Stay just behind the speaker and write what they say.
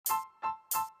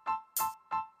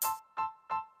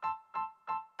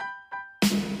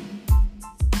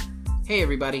Hey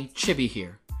everybody, Chibi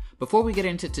here. Before we get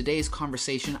into today's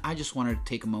conversation, I just wanted to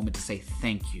take a moment to say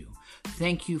thank you.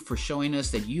 Thank you for showing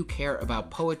us that you care about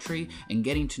poetry and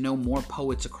getting to know more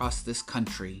poets across this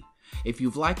country. If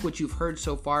you've liked what you've heard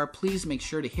so far, please make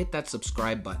sure to hit that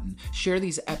subscribe button, share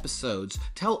these episodes,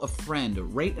 tell a friend,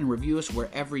 rate and review us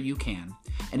wherever you can.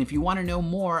 And if you want to know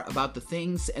more about the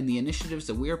things and the initiatives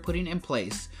that we are putting in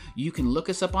place, you can look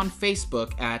us up on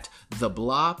Facebook at The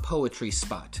Blah Poetry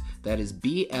Spot. That is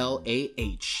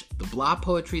BLAH, The Blah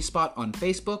Poetry Spot on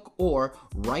Facebook, or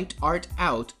Write Art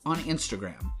Out on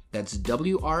Instagram. That's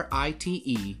WRITEARTOUT,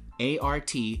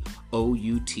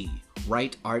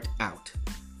 Write Art Out.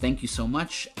 Thank you so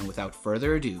much, and without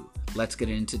further ado, let's get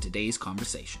into today's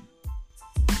conversation.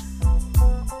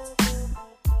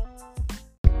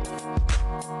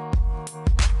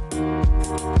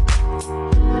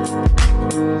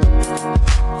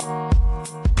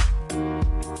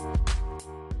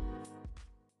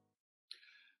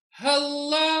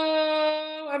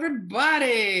 Hello,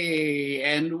 everybody,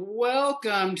 and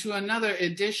welcome to another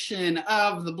edition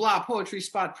of the Blah Poetry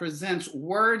Spot presents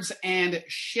Words and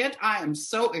Shit. I am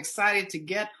so excited to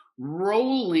get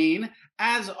rolling.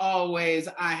 As always,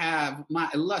 I have my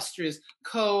illustrious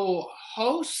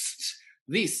co-host,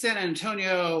 the San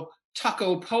Antonio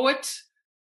taco poet,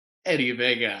 Eddie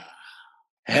Vega.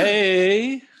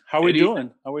 Hey, how we Eddie.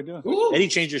 doing? Ooh. Eddie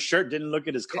changed his shirt, didn't look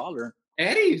at his collar.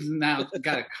 Eddie's now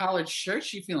got a collared shirt.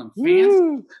 She feeling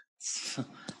fancy.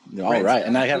 All right,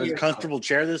 and I have a comfortable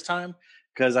chair this time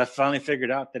because I finally figured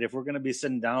out that if we're going to be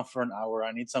sitting down for an hour,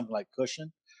 I need something like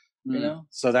cushion. You know,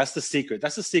 so that's the secret.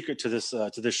 That's the secret to this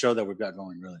show that we've got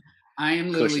going. Really, I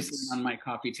am literally sitting on my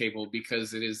coffee table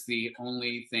because it is the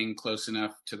only thing close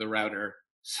enough to the router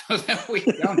so that we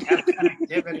don't have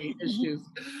connectivity issues.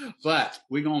 But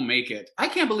we're gonna make it. I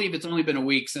can't believe it's only been a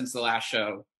week since the last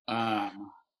show.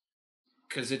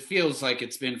 Because it feels like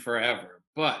it's been forever.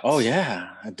 But oh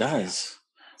yeah, it does.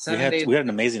 We had an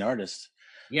amazing artist.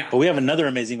 Yeah, but we have another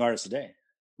amazing artist today.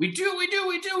 We do.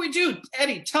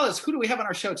 Eddie, tell us, who do we have on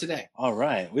our show today? All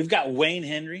right, we've got Wayne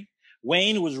Henry.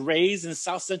 Wayne was raised in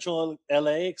South Central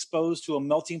LA, exposed to a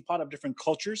melting pot of different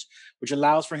cultures, which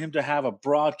allows for him to have a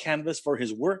broad canvas for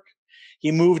his work.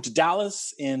 He moved to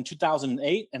Dallas in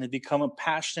 2008 and has become a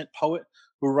passionate poet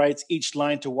who writes each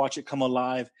line to watch it come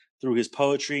alive through his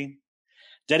poetry.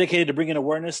 Dedicated to bringing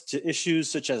awareness to issues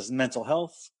such as mental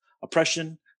health,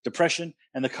 oppression, depression,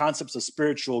 and the concepts of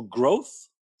spiritual growth.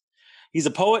 He's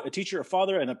a poet, a teacher, a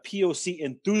father, and a POC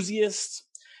enthusiast.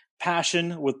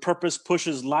 Passion with purpose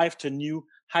pushes life to new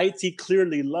heights. He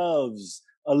clearly loves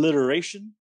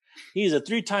alliteration. He's a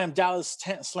 3-time Dallas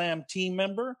Slam team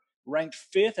member, ranked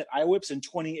 5th at iWhips in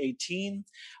 2018.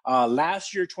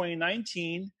 Last year,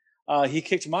 2019, he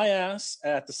kicked my ass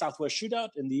at the Southwest Shootout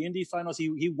in the Indy Finals.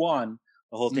 He won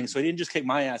the whole thing. So he didn't just kick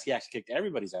my ass, he actually kicked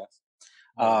everybody's ass.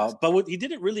 But he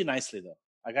did it really nicely, though,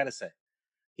 I got to say.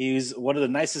 He's one of the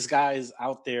nicest guys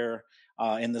out there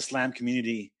in the slam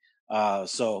community.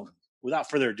 So without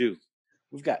further ado,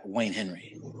 we've got Wayne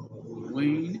Henry.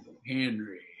 Wayne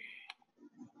Henry.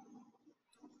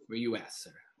 Where you at,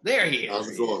 sir? There he is. How's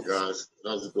it going, guys?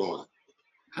 How's it going?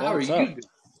 How are you doing?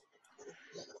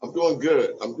 I'm doing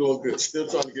good. Still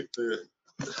trying to get the...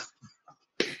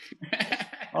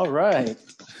 All right.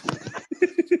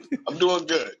 I'm doing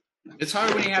good. It's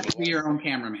hard when you have to be your own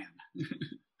cameraman. It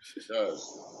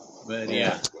does. But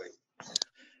yeah.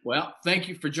 Well, thank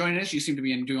you for joining us. You seem to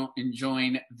be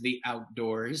enjoying the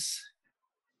outdoors.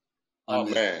 Oh,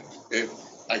 man.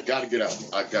 I got to get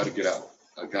out.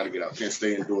 Can't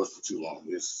stay indoors for too long.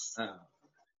 This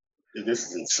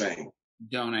is insane.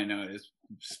 Don't I know it?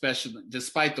 Especially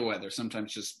despite the weather,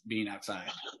 sometimes just being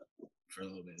outside for a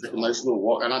little bit. Take a nice little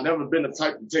walk. And I've never been the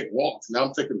type to take walks. Now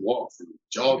I'm taking walks and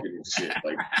jogging and shit.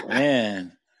 Like,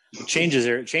 man, it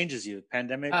changes you.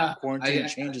 Pandemic, quarantine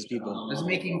changes people. I was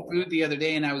making food the other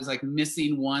day and I was like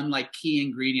missing one like key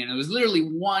ingredient. It was literally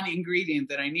one ingredient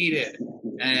that I needed.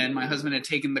 And my husband had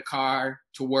taken the car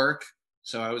to work.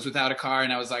 So I was without a car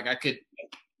and I was like, I could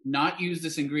not use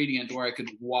this ingredient or I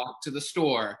could walk to the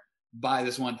store, buy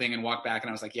this one thing and walk back. And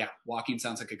I was like, yeah, walking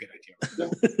sounds like a good idea.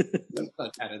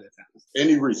 Out of this house.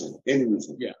 Any reason.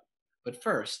 Yeah. But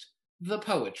first, the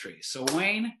poetry. So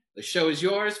Wayne, the show is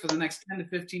yours for the next 10 to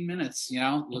 15 minutes. You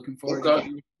know, looking forward to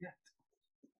it.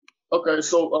 Okay,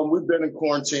 so we've been in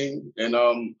quarantine and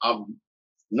I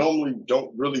normally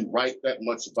don't really write that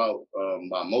much about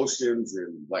my emotions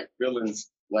and like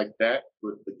feelings like that.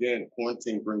 But again,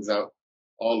 quarantine brings out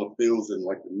all the feels and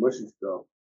like the mushy stuff.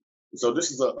 So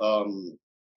this is a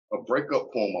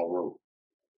breakup poem I wrote.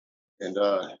 And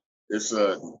it's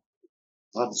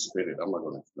I'll just spit it. I'm not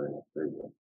gonna explain it. There you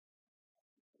go.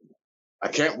 I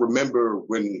can't remember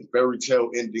when fairy tale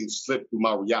endings slipped through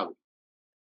my reality,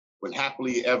 when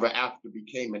happily ever after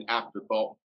became an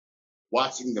afterthought,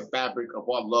 watching the fabric of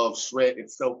our love shred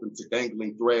itself into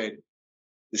dangling thread,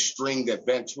 the string that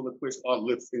ventriloquist our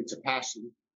lips into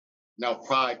passion. Now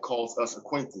pride calls us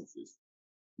acquaintances,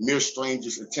 mere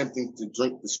strangers attempting to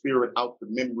drink the spirit out the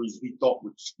memories we thought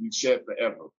we'd share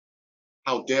forever.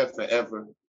 How dare forever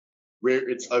rear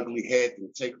its ugly head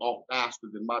and take off faster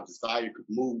than my desire could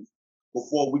move.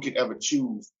 Before we could ever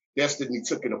choose, destiny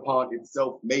took it upon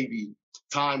itself. Maybe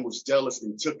time was jealous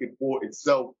and took it for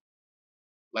itself.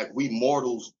 Like we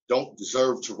mortals don't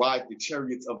deserve to ride the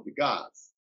chariots of the gods.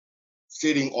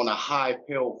 Sitting on a high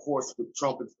pale horse with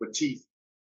trumpets for teeth,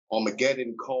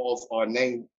 Armageddon calls our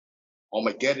name.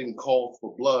 Armageddon calls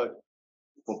for blood,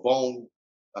 for bone,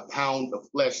 a pound of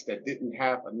flesh that didn't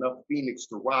have enough phoenix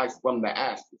to rise from the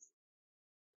ashes.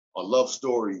 Our love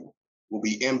story will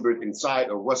be embered inside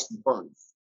a rusty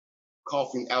furnace,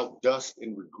 coughing out dust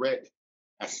and regret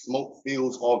as smoke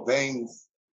fills our veins.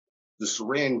 The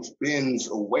syringe bends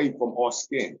away from our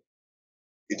skin.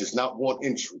 It does not want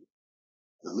entry.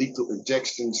 The lethal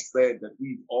injections said that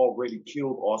we've already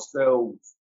killed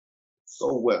ourselves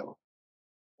so well.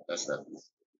 That's that piece.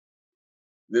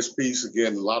 This piece,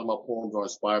 again, a lot of my poems are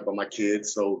inspired by my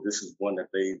kids, so this is one that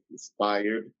they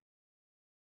inspired.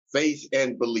 Faith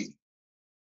and belief.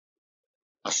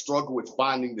 I struggle with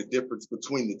finding the difference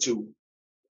between the two.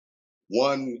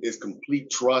 One is complete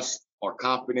trust or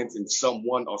confidence in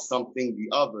someone or something.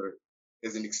 The other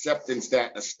is an acceptance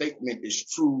that a statement is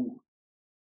true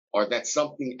or that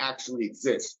something actually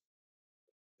exists.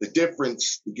 The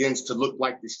difference begins to look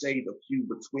like the shade of hue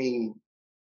between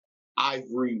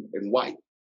ivory and white.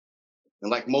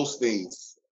 And like most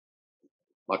things,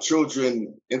 my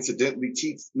children incidentally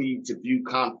teach me to view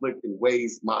conflict in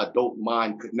ways my adult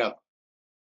mind could never.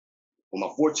 When my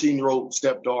 14-year-old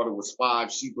stepdaughter was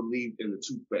 5, she believed in the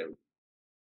tooth fairy,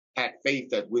 had faith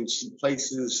that when she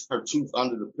places her tooth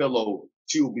under the pillow,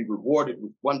 she will be rewarded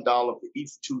with $1 for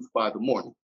each tooth by the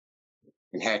morning,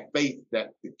 and had faith that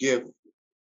the gift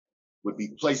would be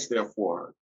placed there for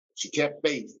her. She kept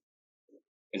faith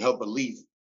in her belief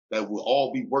that we'll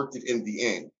all be worth it in the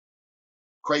end.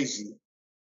 Crazy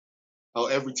how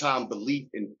every time belief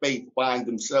and faith find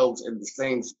themselves in the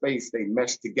same space, they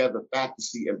mesh together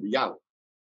fantasy and reality.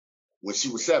 When she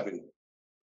was 7,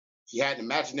 she had an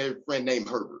imaginary friend named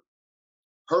Herbert.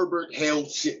 Herbert held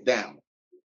shit down.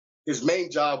 His main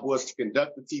job was to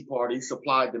conduct the tea party,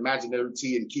 supply the imaginary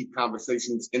tea, and keep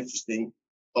conversations interesting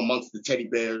amongst the teddy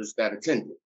bears that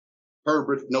attended.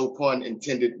 Herbert, no pun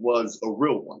intended, was a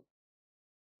real one.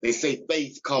 They say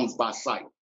faith comes by sight.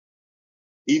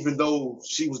 Even though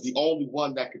she was the only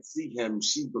one that could see him,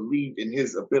 she believed in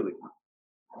his ability.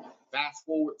 Fast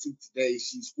forward to today,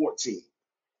 she's 14.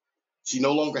 She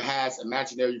no longer has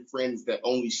imaginary friends that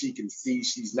only she can see.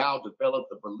 She's now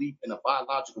developed a belief in a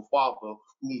biological father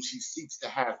whom she seeks to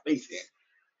have faith in.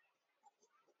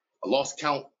 I lost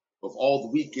count of all the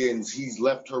weekends he's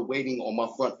left her waiting on my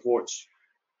front porch,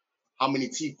 how many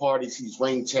tea parties he's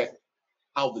rain checked,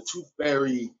 how the tooth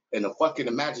fairy and a fucking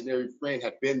imaginary friend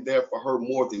have been there for her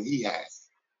more than he has.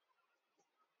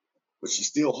 But she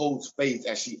still holds faith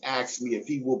as she asks me if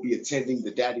he will be attending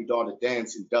the daddy-daughter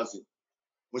dance and doesn't.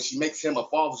 When she makes him a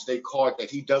Father's Day card that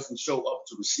he doesn't show up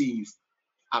to receive,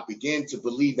 I begin to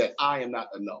believe that I am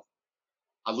not enough.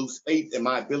 I lose faith in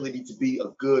my ability to be a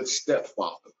good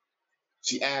stepfather.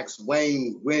 She asks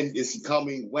Wayne, when is he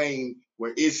coming? Wayne,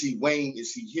 where is he? Wayne,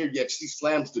 is he here yet? She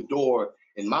slams the door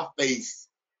in my face.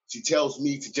 She tells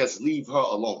me to just leave her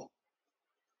alone.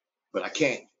 But I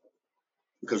can't,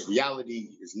 because reality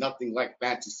is nothing like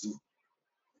fantasy.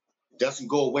 It doesn't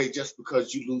go away just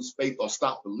because you lose faith or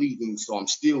stop believing, so I'm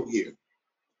still here.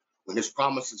 When his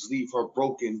promises leave her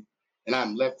broken and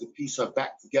I'm left to piece her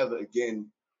back together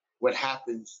again, what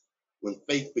happens when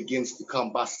faith begins to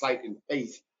come by sight and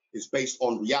faith is based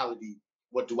on reality?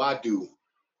 What do?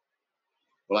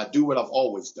 Well, I do what I've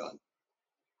always done,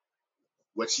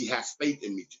 what she has faith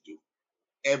in me to do,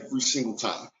 every single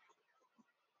time.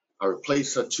 I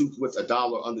replace her tooth with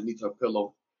 $1 underneath her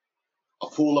pillow. I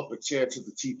pull up a chair to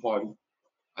the tea party.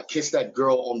 I kiss that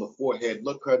girl on the forehead,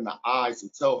 look her in the eyes,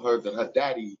 and tell her that her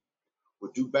daddy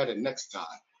will do better next time.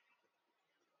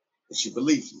 And she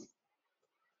believes me.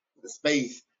 Because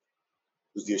faith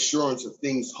is the assurance of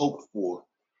things hoped for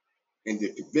and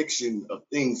the conviction of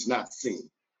things not seen.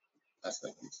 That's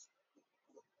that piece.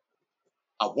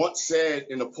 I once said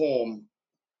in a poem,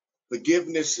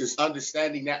 forgiveness is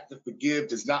understanding that to forgive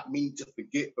does not mean to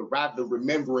forget, but rather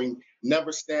remembering,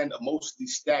 never stand emotionally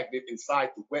stagnant inside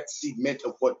the wet cement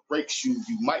of what breaks you.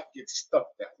 You might get stuck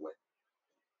that way.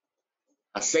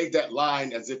 I say that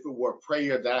line as if it were a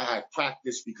prayer that I had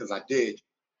practiced because I did.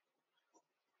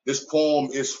 This poem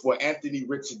is for Anthony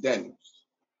Richard Daniels,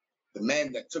 the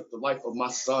man that took the life of my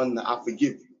son. I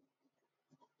forgive you.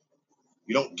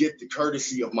 You don't get the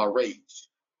courtesy of my rage,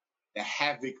 the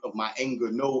havoc of my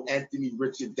anger. No, Anthony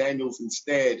Richard Daniels.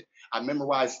 Instead, I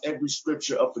memorized every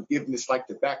scripture of forgiveness like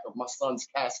the back of my son's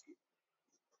casket.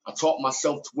 I taught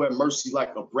myself to wear mercy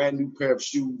like a brand new pair of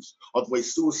shoes, or the way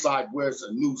suicide wears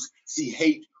a noose. See,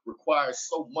 hate requires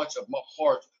so much of my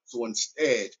heart, so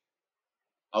instead,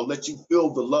 I'll let you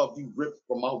feel the love you ripped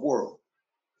from my world.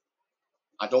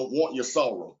 I don't want your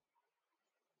sorrow.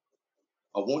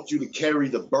 I want you to carry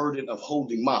the burden of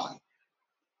holding mine.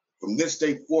 From this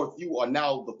day forth, you are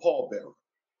now the pallbearer.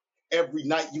 Every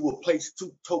night you will place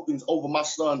 2 tokens over my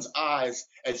son's eyes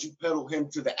as you pedal him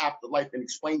to the afterlife and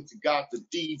explain to God the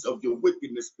deeds of your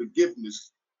wickedness.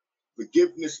 Forgiveness.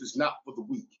 Forgiveness is not for the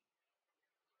weak.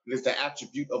 It is the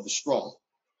attribute of the strong.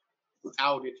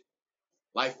 Without it,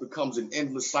 life becomes an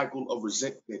endless cycle of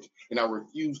resentment, and I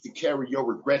refuse to carry your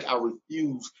regret. I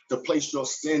refuse to place your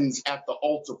sins at the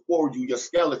altar for you. Your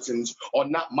skeletons are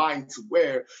not mine to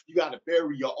wear. You got to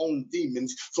bury your own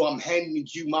demons, so I'm handing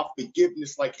you my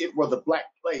forgiveness like it were the Black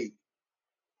Plague,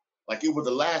 like it were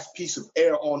the last piece of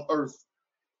air on earth.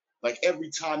 Like every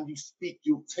time you speak,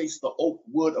 you'll taste the oak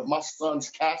wood of my son's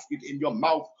casket in your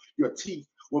mouth. Your teeth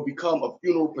will become a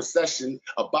funeral procession,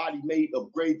 a body made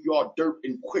of graveyard dirt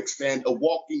and quicksand, a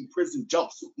walking prison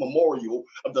jumpsuit memorial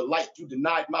of the light you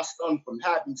denied my son from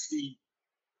having. See,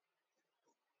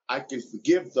 I can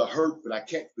forgive the hurt, but I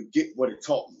can't forget what it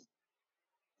taught me.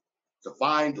 To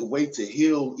find a way to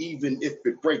heal even if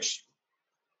it breaks you.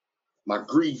 My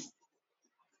grief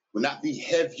will not be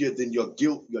heavier than your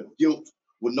guilt. Your guilt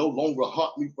will no longer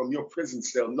haunt me from your prison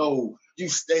cell. No, you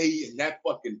stay in that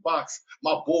fucking box.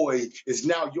 My boy is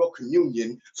now your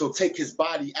communion. So take his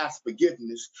body as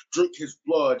forgiveness, drink his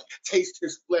blood, taste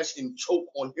his flesh, and choke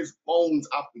on his bones.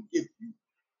 I forgive you.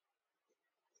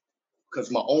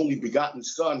 Because my only begotten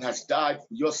son has died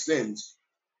for your sins.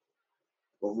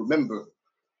 But remember,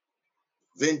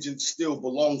 vengeance still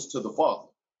belongs to the Father.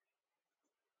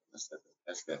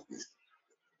 That's that.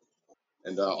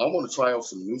 And I want to try out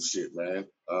some new shit, man.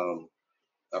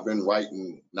 I've been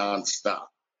writing nonstop,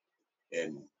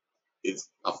 and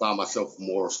I find myself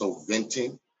more so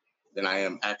venting than I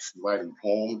am actually writing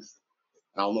poems.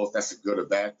 I don't know if that's a good or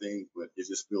bad thing, but it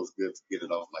just feels good to get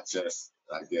it off my chest.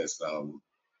 I guess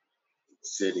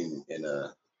sitting in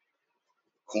a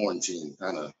quarantine,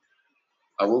 kind of.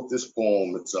 I wrote this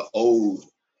poem. It's an ode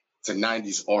to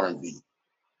 90s R&B.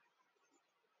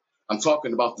 I'm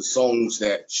talking about the songs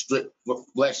that strip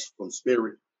flesh from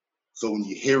spirit. So when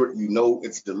you hear it, you know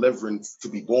it's deliverance, to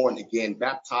be born again,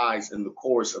 baptized in the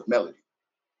chorus of melody.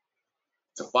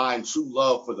 To find true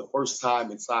love for the first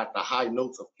time inside the high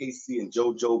notes of Casey and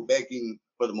JoJo, begging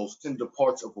for the most tender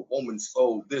parts of a woman's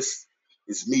soul. This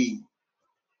is me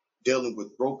dealing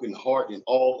with broken heart, and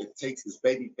all it takes is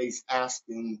Babyface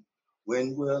asking,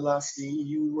 when will I see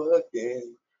you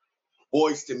again?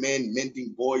 Boys to men,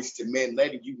 mending boys to men,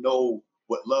 letting you know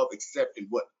what love accepts and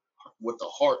what the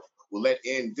heart will let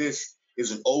in. This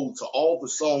is an ode to all the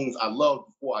songs I loved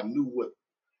before I knew what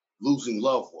losing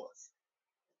love was,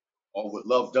 or what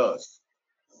love does.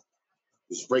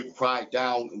 Just break pride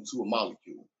down into a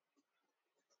molecule.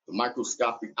 The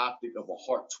microscopic optic of a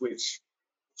heart twitch,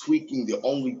 tweaking the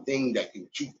only thing that can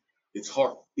keep its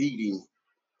heart beating.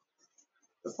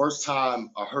 The first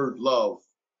time I heard love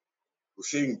was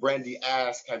hearing Brandy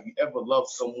ask, have you ever loved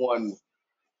someone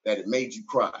that it made you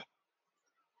cry?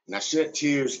 And I shed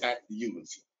tears at the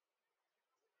eulogy.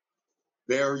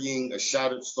 Burying a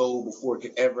shattered soul before it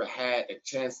could ever had a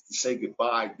chance to say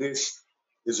goodbye. This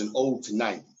is an ode to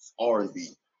 90s R&B,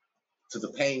 to the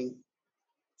pain,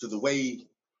 to the way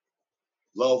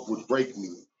love would break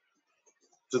me,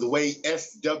 to the way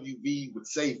SWV would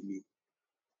save me.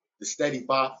 The steady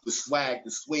bop, the swag,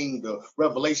 the swing, the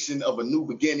revelation of a new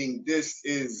beginning. This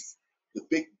is the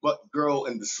big butt girl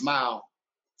and the smile,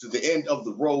 to the end of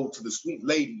the road, to the sweet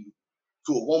lady,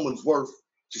 to a woman's worth,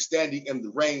 to standing in the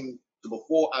rain, to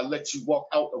before I let you walk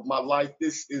out of my life.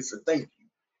 This is a thank you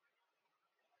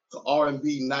to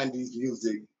R&B 90s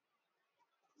music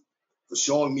for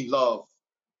showing me love,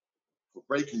 for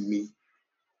breaking me,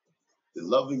 and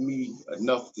loving me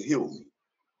enough to heal me.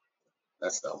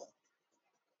 That's all.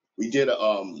 We did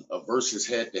a versus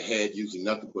head to head using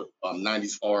nothing but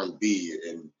 90s R&B,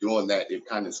 and doing that, it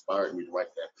kind of inspired me to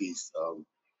write that piece.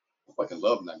 I fucking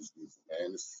love 90s music,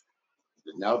 man.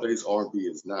 Nowadays R&B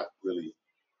is not really.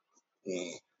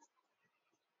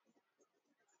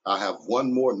 I have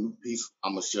one more new piece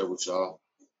I'm gonna share with y'all.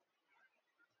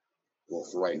 Well,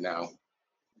 for right now.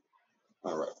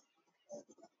 All right.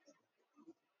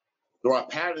 There are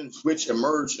patterns which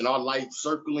emerge in our life,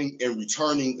 circling and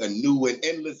returning a new and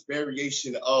endless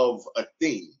variation of a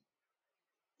theme.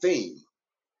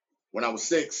 When I was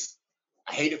 6,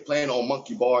 I hated playing on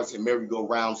monkey bars and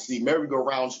merry-go-rounds. See,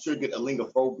 merry-go-rounds triggered a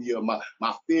lingophobia,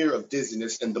 my fear of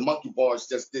dizziness, and the monkey bars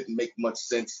just didn't make much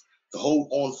sense. To hold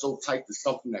on so tight to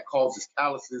something that causes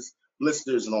calluses,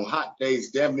 blisters, and on hot days,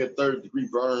 damn near third-degree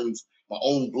burns, my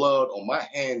own blood on my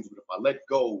hands, but if I let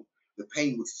go, the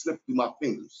pain would slip through my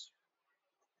fingers.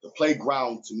 The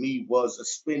playground to me was a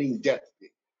spinning death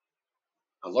pit.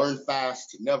 I learned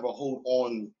fast to never hold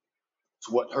on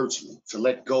to what hurts me, to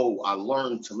let go. I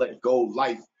learned to let go.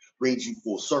 Life brings you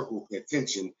full circle. Pay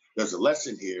attention. There's a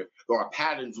lesson here. There are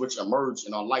patterns which emerge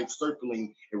in our life,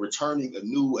 circling and returning a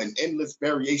new and endless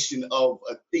variation of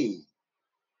a theme.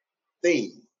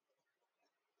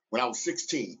 When I was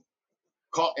 16,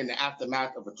 caught in the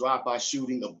aftermath of a drive-by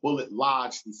shooting, a bullet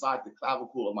lodged inside the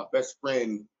clavicle of my best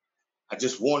friend. I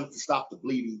just wanted to stop the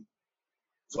bleeding.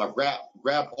 So I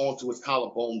grabbed onto his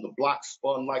collarbone. The block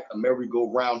spun like a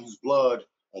merry-go-round. His blood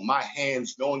on my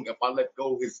hands, knowing if I let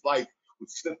go, his life would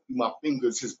slip through my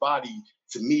fingers. His body,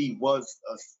 to me, was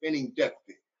a spinning death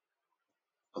pit.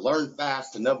 I learned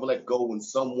fast to never let go when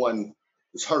someone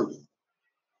is hurting.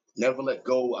 Never let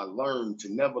go. I learned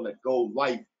to never let go.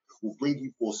 Life will bring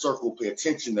you full circle. Pay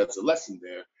attention. There's a lesson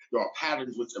there. There are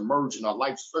patterns which emerge in our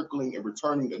life, circling and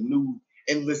returning a new,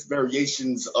 endless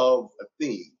variations of a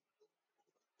theme.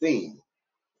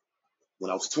 When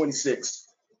I was 26,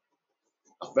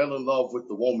 I fell in love with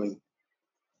the woman.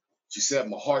 She said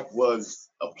my heart was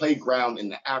a playground in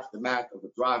the aftermath of a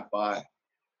drive-by.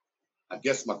 I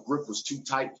guess my grip was too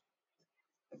tight.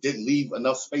 I didn't leave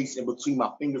enough space in between my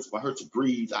fingers for her to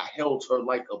breathe. I held her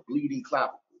like a bleeding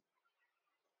clavicle.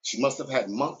 She must have had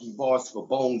monkey bars for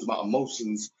bones. My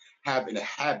emotions have in a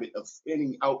habit of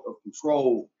spinning out of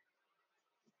control.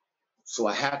 So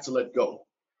I had to let go.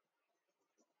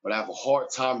 But I have a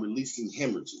hard time releasing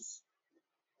hemorrhages.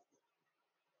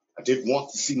 I didn't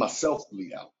want to see myself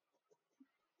bleed out.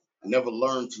 I never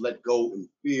learned to let go in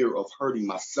fear of hurting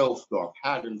myself. There are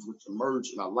patterns which emerge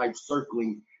in our life,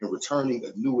 circling and returning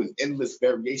a new and endless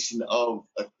variation of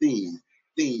a theme.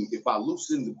 If I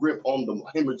loosen the grip on the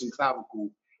hemorrhaging clavicle,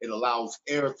 it allows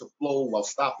air to flow while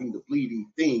stopping the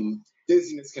bleeding.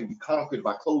 Dizziness can be conquered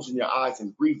by closing your eyes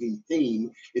and breathing.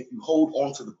 If you hold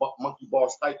on to the monkey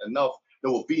bars tight enough,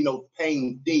 there will be no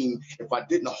pain. If I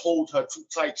didn't hold her too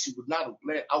tight, she would not have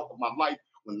bled out of my life.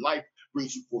 When life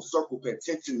brings you full circle, pay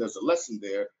attention. There's a lesson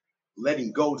there.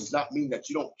 Letting go does not mean that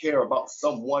you don't care about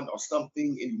someone or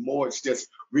something anymore. It's just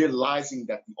realizing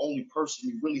that the only person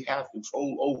you really have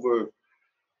control over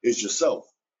is yourself.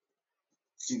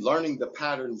 See, learning the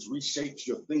patterns reshapes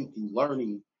your thinking,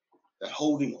 learning that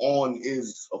holding on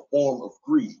is a form of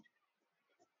greed.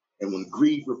 And when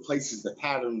greed replaces the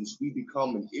patterns, we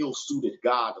become an ill-suited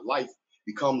God. Life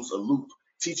becomes a loop,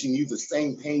 teaching you the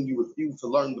same pain you refused to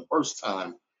learn the first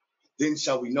time. Then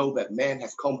shall we know that man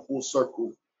has come full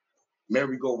circle,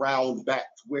 merry-go-round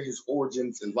back to where his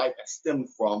origins and life has stemmed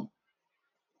from.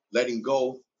 Letting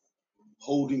go,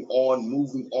 holding on,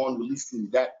 moving on, releasing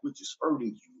that which is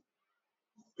hurting you.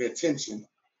 Pay attention.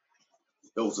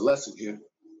 There was a lesson here.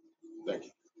 Thank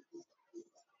you.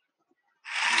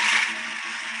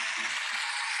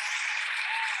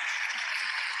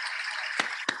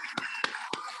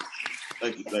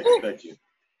 Thank you.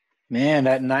 Man,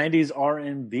 that 90s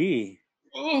R&B.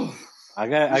 Oh, I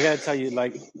gotta tell you,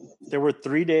 like, there were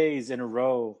 3 days in a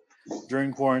row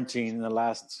during quarantine in the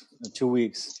last 2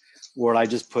 weeks where I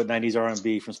just put 90s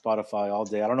R&B from Spotify all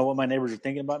day. I don't know what my neighbors are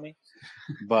thinking about me,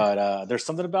 but there's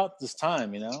something about this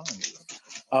time, you know.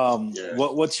 Yeah.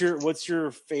 What's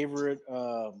your favorite?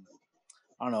 I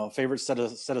don't know, favorite set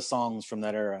of songs from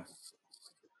that era?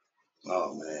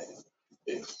 Oh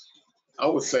man, I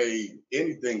would say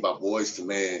anything by Boyz II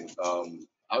Men.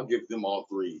 I'll give them all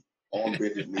three. On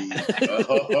Bended Knee,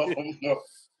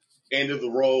 End of the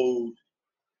Road,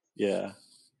 Yeah,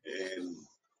 and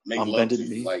Make On Love to Bended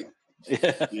You. Knee. Like,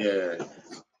 yeah. yeah,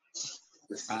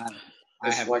 it's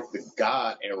like the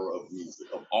God era of music,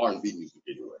 of R&B music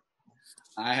anyway.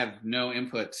 I have no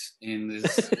input in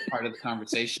this part of the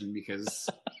conversation because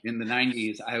in the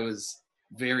 90s I was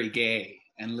very gay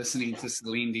and listening to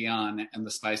Celine Dion and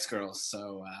the Spice Girls.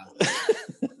 So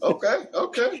Okay.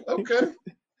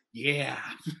 yeah.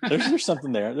 There's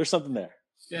something there. There's something there.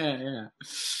 Yeah.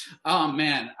 Oh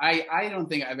man, I don't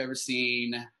think I've ever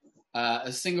seen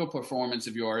a single performance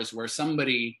of yours where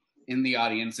somebody in the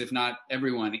audience, if not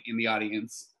everyone in the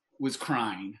audience, was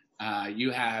crying.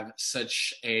 You have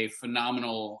such a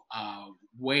phenomenal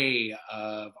way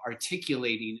of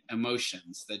articulating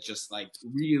emotions that just like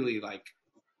really like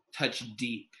touch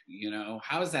deep.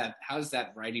 How's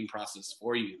that writing process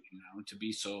for you, to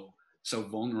be so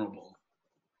vulnerable?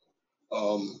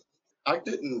 I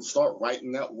didn't start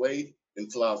writing that way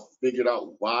until I figured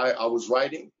out why I was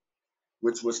writing,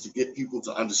 which was to get people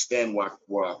to understand what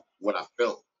I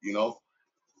felt,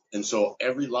 And so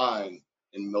every line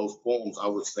in those poems, I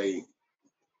would say,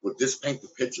 would this paint the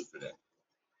picture for them,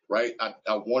 right?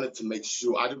 I wanted to make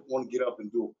sure, I didn't want to get up and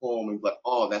do a poem and be like,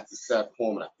 oh, that's a sad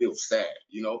poem and I feel sad,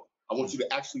 I want you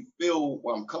to actually feel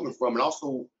where I'm coming from and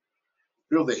also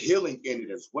feel the healing in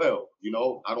it as well,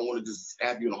 I don't want to just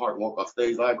stab you in the heart and walk off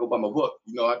stage. I go by my book,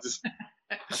 I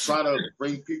try to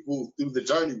bring people through the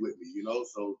journey with me,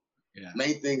 So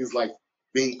main thing is like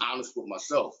being honest with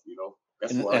myself,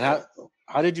 That's what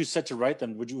how did you set to write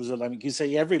them? Was it like you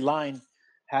say every line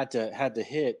had to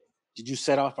hit? Did you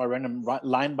set off by random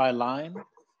line by line?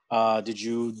 Did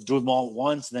you do them all at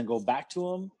once and then go back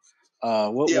to them?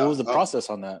 What was the process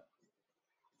on that?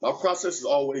 My process is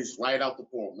always write out the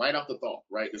poem, write out the thought,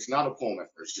 right? It's not a poem at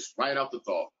first, just write out the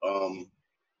thought.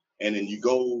 And then you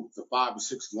go to 5 or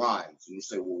 6 lines and you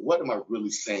say, well, what am I really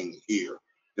saying here?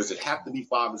 Does it have to be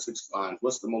 5 or 6 lines?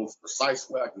 What's the most precise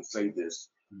way I can say this?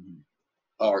 Mm-hmm.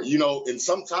 Or, and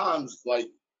sometimes like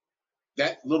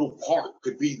that little part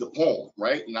could be the poem,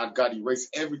 right? And I've got to erase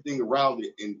everything around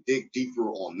it and dig deeper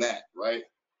on that, right?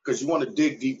 Because you want to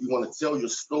dig deep, you want to tell your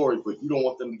story, but you don't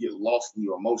want them to get lost in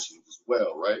your emotions as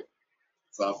well, right?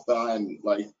 So I find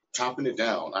like chopping it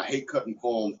down. I hate cutting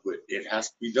poems, but it has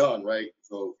to be done, right?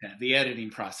 So the editing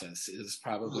process is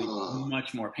probably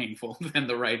much more painful than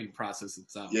the writing process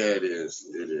itself. Yeah, it is.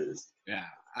 It is. Yeah,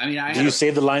 I mean, do you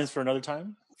save the lines for another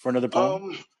time, for another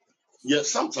poem? Yeah,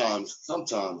 sometimes.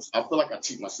 I feel like I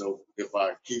cheat myself if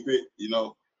I keep it.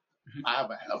 Mm-hmm. I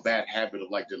have a bad habit of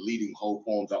like deleting whole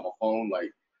poems out my phone.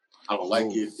 Like I don't like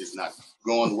it. It's not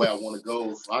going the way I want to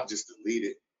go, so I just delete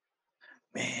it.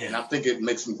 Man. And I think it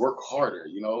makes me work harder,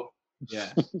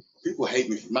 Yeah. People hate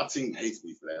me. My team hates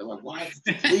me for that. I'm like, why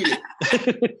did you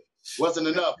delete it? Wasn't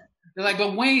enough. They're like,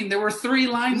 but Wayne, there were 3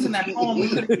 lines in that poem we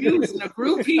could have used in a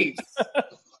group piece.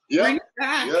 Bring it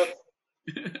back.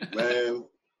 Yep. Man.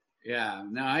 Yeah,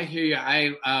 no, I hear you.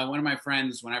 One of my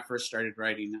friends, when I first started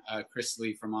writing, Chris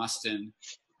Lee from Austin,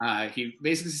 he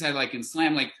basically said, like in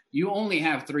slam, like you only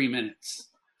have 3 minutes.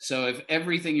 So if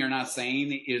everything you're not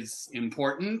saying is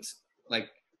important, like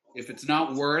if it's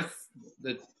not worth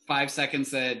the 5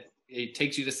 seconds that it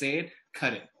takes you to say it,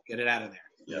 cut it, get it out of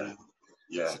there.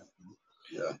 Yeah.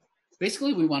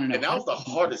 Basically, we want to know. And that was the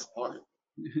hardest part.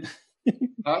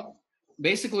 Huh?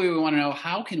 Basically, we want to know,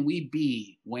 how can we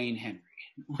be Wayne Henry?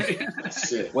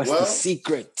 What's the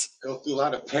secret? Go through a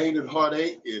lot of pain and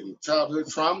heartache and childhood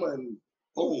trauma, and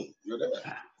boom, you're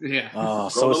there. Yeah. Oh,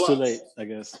 so it's too late, I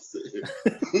guess.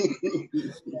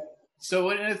 So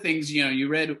one of the things, you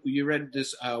read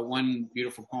this one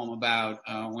beautiful poem about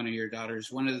one of your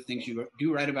daughters. One of the things you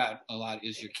do write about a lot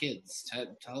is your kids.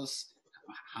 Tell us,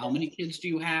 how many kids do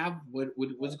you have?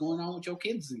 What's going on with your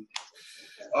kids?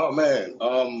 Oh man,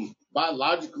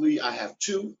 biologically, I have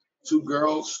two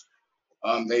girls.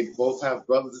 They both have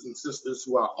brothers and sisters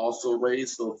who are also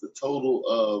raised, so it's a total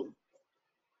of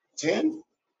 10.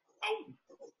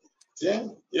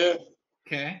 10, yeah.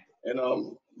 Okay. And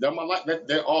they're my life.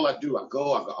 They're all I do. I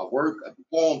work, I do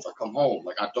poems, I come home.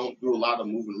 Like I don't do a lot of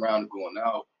moving around and going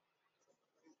out.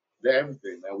 They're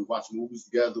everything, man. We watch movies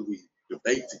together, we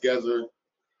debate together.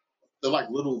 They're like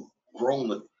little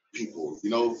grown people,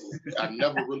 I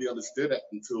never really understood that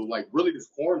until like really this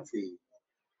quarantine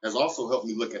has also helped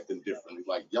me look at them differently.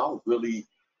 Like y'all really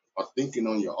are thinking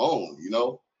on your own,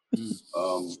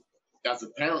 As a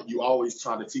parent, you always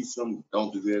try to teach them,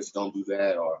 don't do this, don't do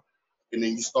that, and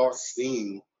then you start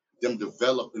seeing them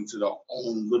develop into their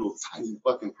own little tiny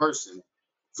fucking person.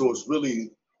 So it's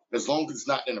really, as long as it's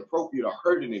not inappropriate or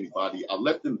hurting anybody, I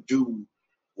let them do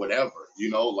whatever,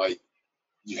 like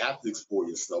you have to explore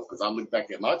yourself. Because I look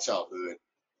back at my childhood,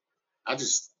 I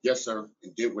just, yes, sir,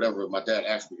 and did whatever my dad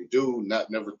asked me to do,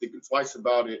 never thinking twice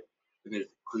about it. And it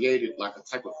created like a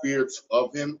type of fear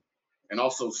of him, and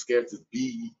also scared to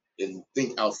be and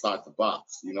think outside the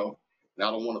box, And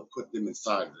I don't want to put them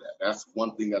inside of that. That's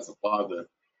one thing as a father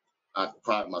I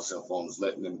pride myself on, is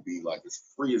letting them be like as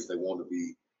free as they want to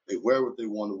be. They wear what they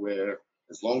want to wear,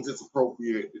 as long as it's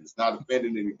appropriate and it's not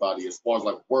offending anybody. As far as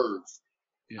like words,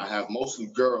 I have mostly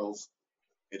girls,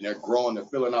 and they're growing, they're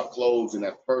filling out clothes, and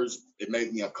at first it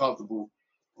made me uncomfortable.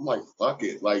 I'm like, fuck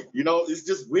it. Like, it's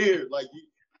just weird. Like,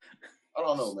 I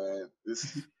don't know, man.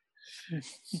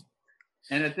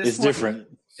 And at this It's point,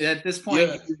 different. At this point,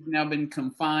 Yeah. you've now been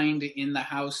confined in the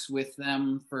house with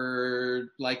them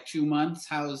for like 2 months.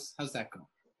 How's that going?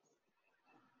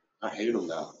 I hate them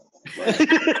now. Like,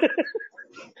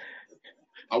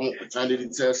 I want paternity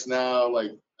tests now.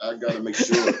 Like, I gotta make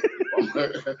sure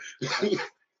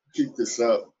keep this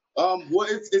up. Well,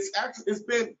 it's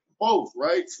been both,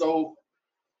 right? So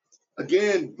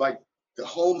again, like the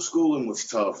homeschooling was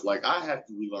tough. Like I had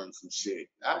to relearn some shit.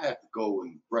 I had to go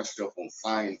and brush up on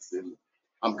science, and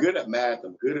I'm good at math.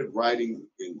 I'm good at writing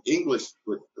in English,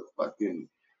 but the fucking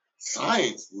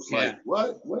science was like,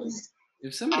 what? What is?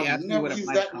 If somebody I've asked me never what a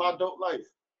used that in my adult life.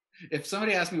 if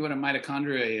somebody asked me what a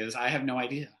mitochondria is, I have no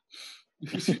idea.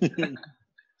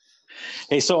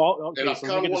 Hey, so And I so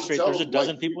kinda make it wanna straight. tell There's a them,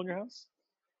 dozen like, people in your house.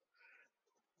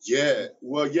 Yeah,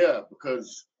 well, yeah,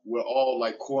 because we're all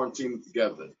like quarantined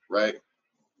together, right?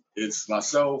 It's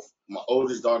myself, my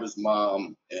oldest daughter's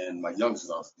mom, and my youngest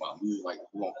daughter's mom. We like,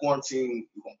 we're gonna quarantine,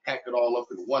 we're gonna pack it all up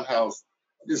in one house,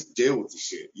 and just deal with the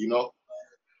shit, you know?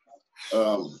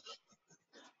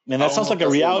 Man, I that don't sounds know like if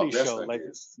a that's one of my reality best show. Like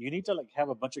ideas. you need to like have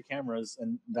a bunch of cameras,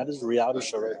 and that is a reality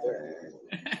show right there.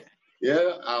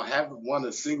 Yeah, I haven't won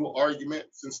a single argument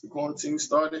since the quarantine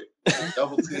started.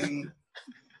 Double team.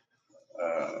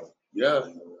 Yeah,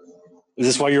 Is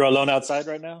this why you're alone outside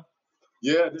right now?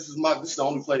 yeah. This is the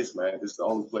only place, man. This is the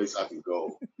only place I can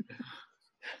go.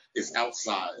 It's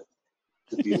outside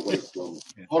to be away from.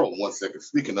 Hold on 1 second.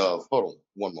 Speaking of, hold on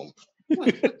 1 moment.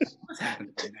 What's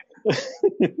happening right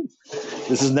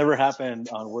This has never happened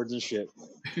on Words and Shit.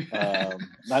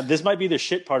 Now, this might be the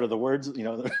shit part of the words. You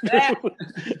know, I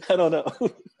don't know.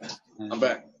 I'm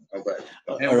back. I'm back.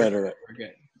 All right. We're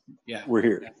good. Yeah, We're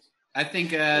here. I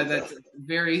think that's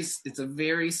it's a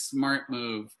very smart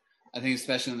move. I think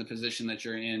especially in the position that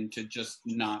you're in to just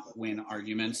not win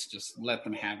arguments, just let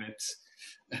them have it.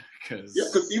 Because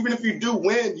even if you do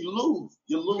win, you lose.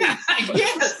 You lose.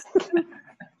 Yes.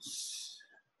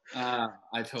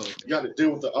 I totally. You got to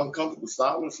deal with the uncomfortable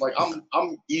silence. Like I'm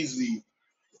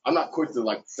not quick to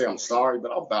like say I'm sorry,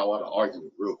 but I'll bow out an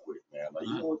argument real quick, man. Like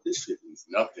you know what, this shit means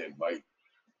nothing. Like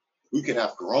we could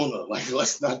have Corona. Like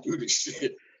let's not do this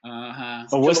shit.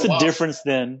 But what's the difference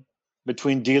then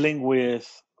between dealing with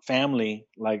family,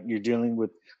 like you're dealing with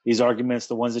these arguments,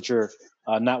 the ones that you're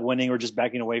not winning or just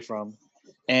backing away from,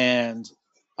 and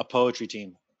a poetry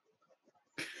team?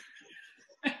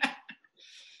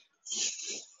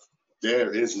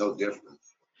 There is no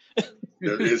difference.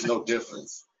 There is no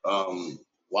difference.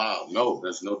 Wow, no,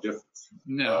 there's no difference.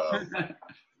 No.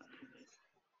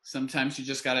 Sometimes you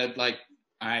just gotta like,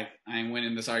 all right, I ain't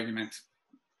winning this argument.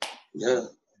 Yeah.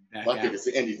 I think it's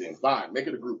anything. Fine, make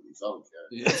it a group. So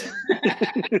yeah.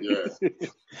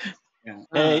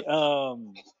 Hey,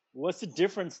 what's the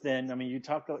difference then? I mean,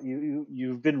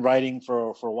 you've been writing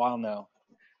for a while now,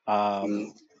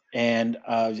 and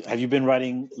have you been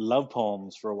writing love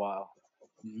poems for a while?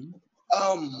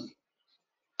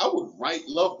 I would write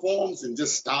love poems and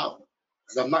just stop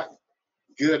because I'm not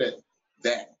good at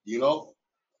that. You know,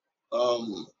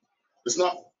 it's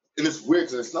not. And it's weird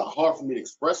because it's not hard for me to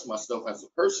express myself as a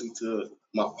person to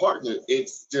my partner.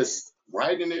 It's just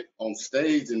writing it on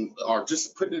stage or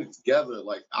just putting it together.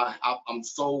 Like I'm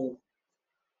so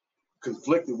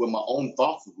conflicted with my own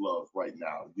thoughts of love right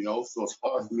now, you know? So it's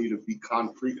hard for me to be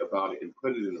concrete about it and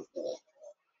put it in a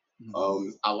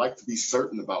form. I like to be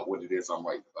certain about what it is I'm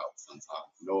writing about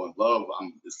sometimes. You know, and love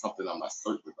is something I'm not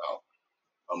certain about.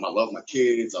 I love my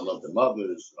kids. I love their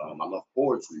mothers. I love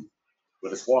poetry.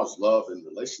 But as far as love and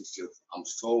relationships, I'm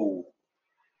so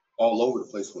all over the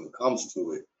place when it comes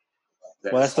to it.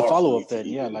 Well, that's the follow-up then.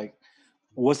 Yeah, like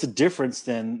what's the difference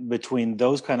then between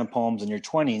those kind of poems in your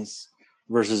 20s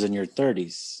versus in your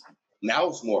 30s? Now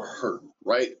it's more hurt,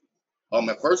 right?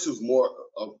 At first it was more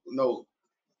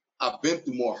I've been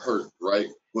through more hurt, right?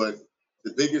 But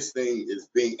the biggest thing is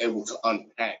being able to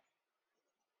unpack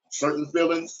certain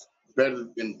feelings better.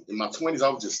 In my 20s, I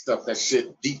would just stuff that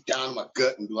shit deep down in my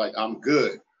gut and be like, I'm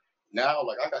good. Now,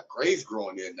 like, I got grays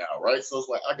growing in now, right? So it's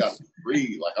like, I got to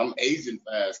breathe. Like, I'm aging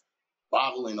fast,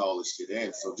 bottling all this shit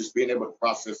in. So just being able to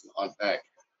process and unpack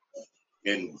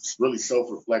and really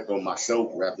self-reflect on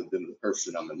myself rather than the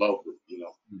person I'm in love with, you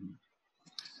know?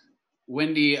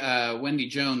 Wendy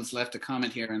Jones left a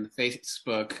comment here in the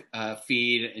Facebook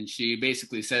feed, and she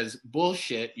basically says,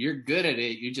 bullshit, you're good at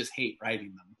it, you just hate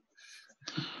writing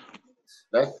them.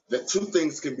 That two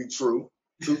things can be true.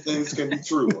 Two things can be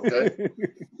true, okay?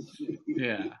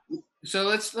 Yeah. So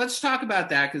let's talk about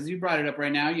that, because you brought it up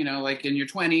right now. You know, like in your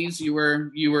 20s, you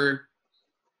were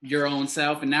your own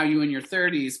self, and now you in your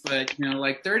 30s. But you know,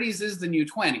 like 30s is the new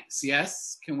 20s.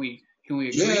 Yes? Can we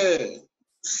agree? Yeah.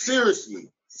 Seriously,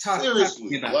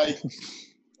 Seriously, like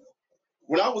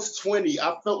when I was 20,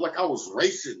 I felt like I was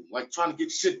racing, like trying to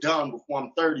get shit done before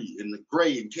I'm 30 in the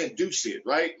gray and can't do shit,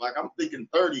 right? Like I'm thinking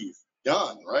 30 is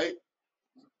done, right?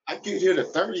 I get here to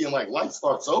 30 and like life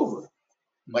starts over,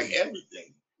 like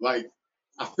everything. Like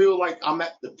I feel like I'm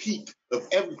at the peak of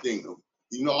everything.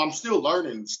 You know, I'm still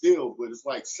learning still, but it's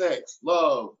like sex,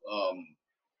 love,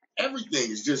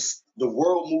 everything is just the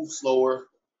world moves slower.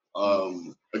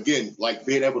 Again, like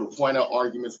being able to point out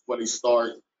arguments before they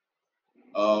start,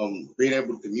 being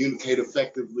able to communicate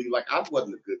effectively. Like I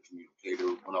wasn't a good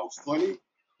communicator when I was 20.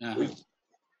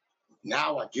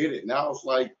 Now I get it. Now it's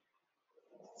like,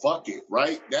 fuck it,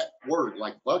 right? That word,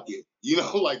 like fuck it, you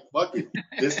know, like fuck it.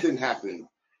 This didn't happen.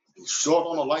 Short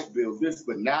on a light bill, this,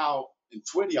 but now in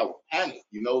 20, I would panic,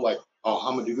 you know, like, oh,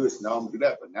 I'm gonna do this, now I'm gonna do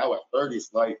that. But now at 30,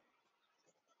 it's like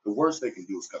the worst they can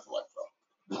do is cut the lights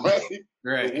off, right?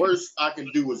 The worst I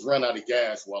can do is run out of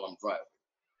gas while I'm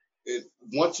driving.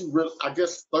 Once you really, I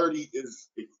guess 30 is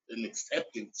an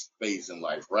acceptance phase in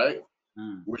life, right?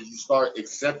 Where you start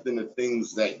accepting the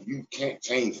things that you can't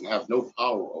change and have no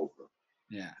power over.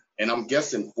 Yeah. And I'm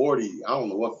guessing 40, I don't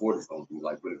know what 40 is going to be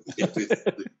like, but if it's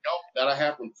the jump that I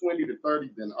have from 20 to 30,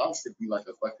 then I should be like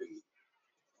a fucking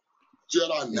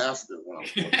Jedi master when I'm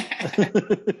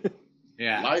 40.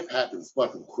 Yeah. Life happens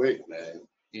fucking quick, man.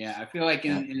 Yeah, I feel like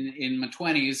in my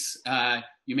 20s,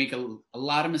 you make a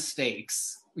lot of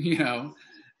mistakes, you know,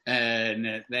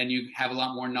 and then you have a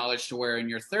lot more knowledge to where in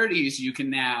your 30s, you can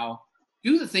now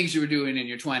do the things you were doing in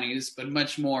your 20s, but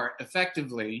much more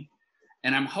effectively.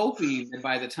 And I'm hoping that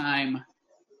by the time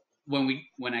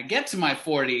when I get to my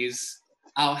 40s,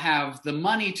 I'll have the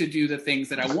money to do the things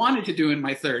that I wanted to do in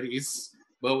my 30s,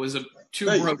 but was too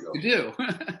broke to do.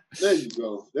 There you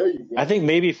go. I think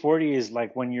maybe 40 is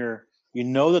like when you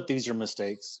know that these are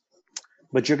mistakes,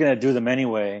 but you're going to do them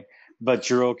anyway, but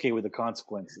you're okay with the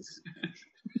consequences.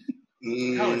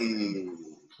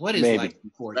 What is like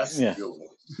 40? That's a good one.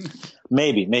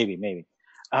 Maybe.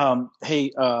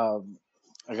 Hey,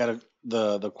 I got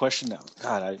the question now.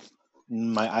 God,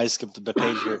 my eyes skipped the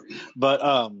page here.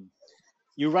 But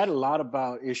you write a lot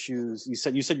about issues. You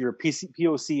said you're a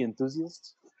POC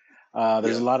enthusiast.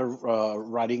 There's a lot of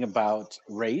writing about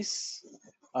race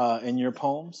in your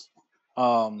poems.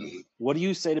 What do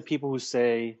you say to people who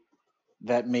say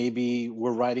that maybe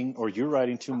we're writing or you're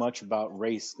writing too much about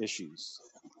race issues?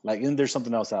 Like, isn't there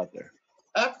something else out there?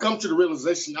 I've come to the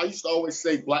realization, I used to always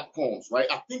say black poems, right?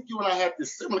 I think you and I had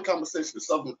this similar conversation with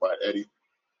Southern Pride, Eddie.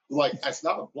 Like, it's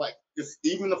not a black,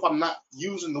 even if I'm not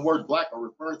using the word black or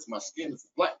referring to my skin, it's a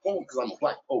black poem because I'm a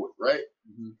black poet, right?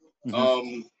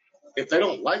 If they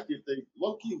don't like it, they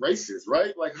low-key racist,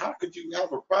 right? Like, how could you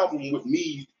have a problem with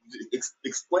me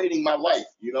explaining my life,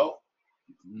 you know?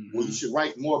 Well, you should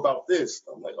write more about this.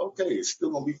 I'm like, okay, it's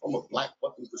still going to be from a black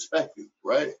fucking perspective,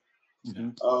 right?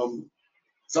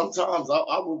 Sometimes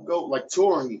I will go, like,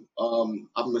 touring.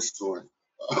 I miss touring.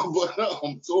 But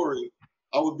touring,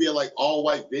 I would be at, like,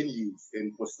 all-white venues.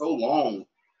 And for so long,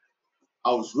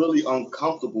 I was really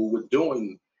uncomfortable with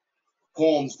doing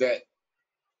poems that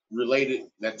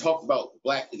talk about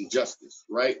black injustice,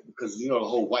 right? Because, you know, the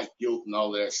whole white guilt and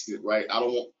all that shit, right? I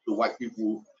don't want the white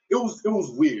people. It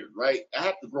was weird, right? I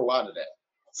had to grow out of that.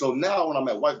 So now when I'm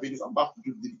at white venues, I'm about to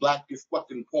do the blackest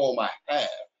fucking poem I have,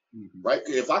 right?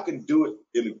 If I can do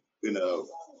it in a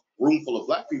room full of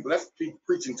black people, that's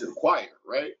preaching to the choir,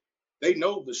 right? They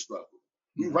know the struggle.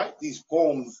 We write these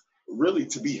poems really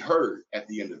to be heard at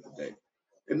the end of the day.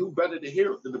 And who better to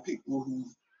hear it than the people who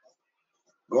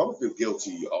gonna feel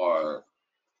guilty or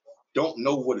don't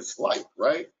know what it's like,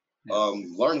 right?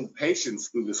 Learning patience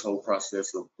through this whole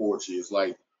process of poetry is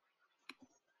like,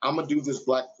 I'm gonna do this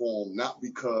black poem not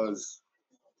because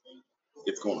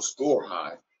it's gonna score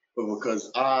high, but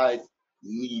because I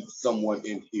need someone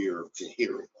in here to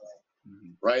hear it,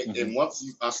 right? And once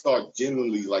I start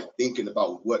genuinely like thinking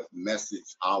about what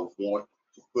message I want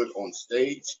to put on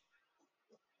stage,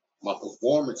 my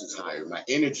performance is higher, my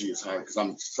energy is higher because I'm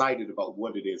excited about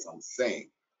what it is I'm saying.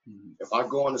 If I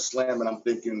go on a slam and I'm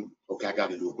thinking, okay, I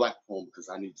got to do a black poem because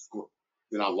I need to score,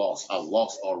 then I lost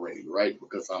already, right?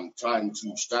 Because I'm trying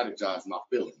to strategize my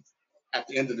feelings. At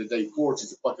the end of the day, poetry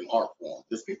is a fucking art form.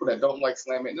 There's people that don't like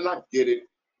slamming, and I get it,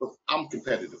 but I'm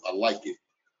competitive. I like it.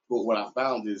 But what I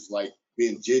found is like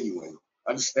being genuine,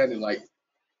 understanding like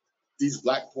these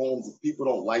black poems, if people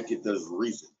don't like it, there's a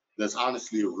reason. There's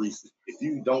honestly a reason. If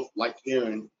you don't like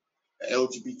hearing an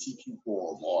LGBTQ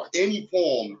poem or any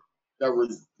poem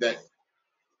that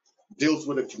deals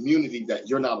with a community that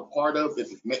you're not a part of,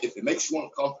 if it makes you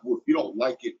uncomfortable, if you don't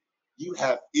like it, you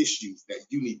have issues that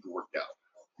you need to work out.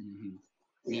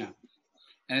 Yeah.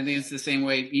 And I think it's the same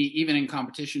way, even in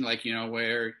competition, like, you know,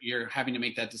 where you're having to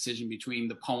make that decision between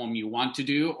the poem you want to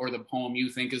do or the poem you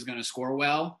think is going to score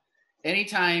well.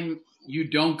 Anytime you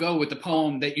don't go with the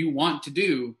poem that you want to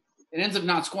do, it ends up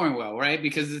not scoring well, right?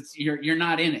 Because you're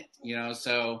not in it, you know.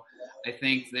 So I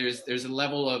think there's a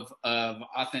level of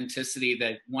authenticity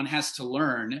that one has to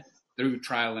learn through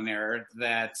trial and error.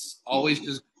 That's always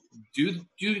just do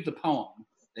the poem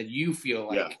that you feel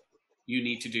like you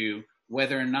need to do,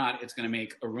 whether or not it's going to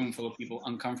make a room full of people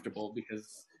uncomfortable.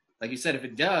 Because, like you said, if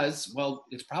it does, well,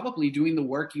 it's probably doing the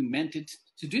work you meant it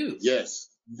to do. Yes.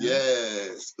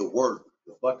 Yes. The work.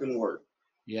 The fucking work.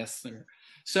 Yes, sir.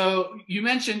 So you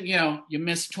mentioned, you know, you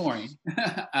miss touring.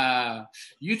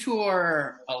 You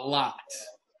tour a lot,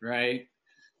 right?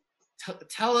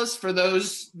 Tell us, for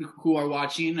those who are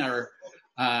watching, or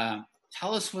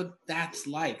tell us what that's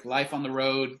like. Life on the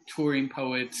road, touring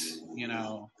poets, you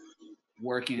know,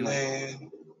 working.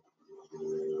 Man,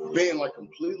 being like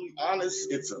completely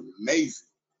honest, it's amazing.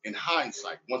 In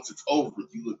hindsight, once it's over,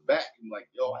 you look back and like,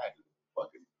 yo, I had to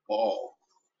fucking ball.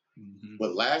 Mm-hmm.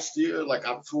 But last year, like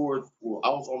I toured I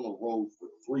was on the road for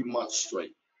 3 months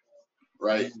straight,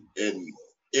 right? And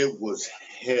it was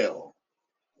hell.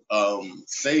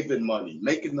 Saving money,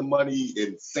 making the money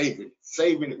and saving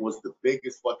it was the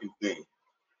biggest fucking thing.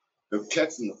 The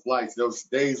catching the flights, those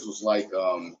days was like,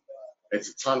 it's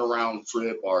a turnaround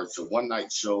trip or it's a one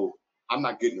night show. I'm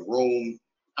not getting a room.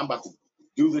 I'm about to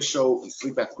do the show and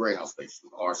sleep at the Greyhound station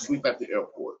or sleep at the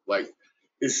airport. Like,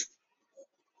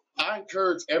 I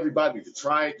encourage everybody to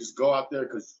try it. Just go out there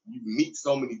because you meet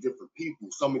so many different people,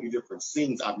 so many different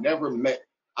scenes. I've never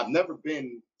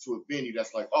been to a venue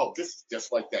that's like, oh, this is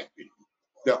just like that venue.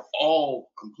 They're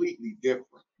all completely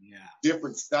different. Yeah.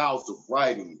 Different styles of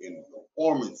writing and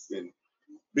performance, and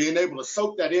being able to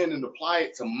soak that in and apply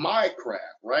it to my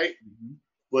craft, right? Mm-hmm.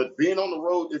 But being on the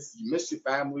road, you miss your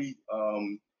family.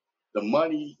 The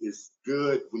money is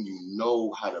good when you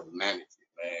know how to manage it,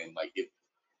 man. Like, if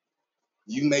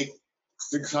you make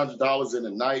 $600 in a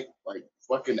night, like,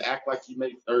 fucking act like you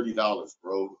make $30,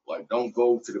 bro. Like, don't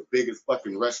go to the biggest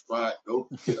fucking restaurant. Go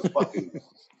get a fucking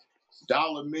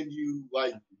dollar menu.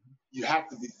 Like, you have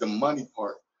to be, the money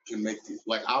part can make it.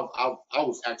 Like, I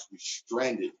was actually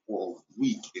stranded for a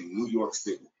week in New York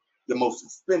City, the most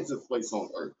expensive place on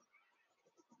earth,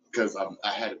 because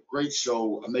I had a great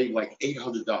show. I made like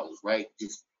 $800, right?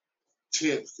 Just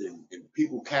tips and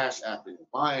people cash apping,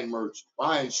 buying merch,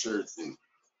 buying shirts, and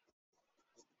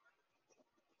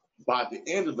by the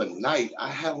end of the night, I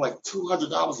had like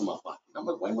 $200 in my pocket. I'm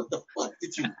like, wait, what the fuck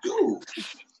did you do?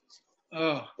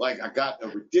 Oh. Like, I got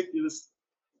an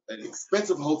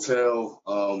expensive hotel,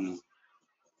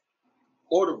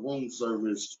 ordered room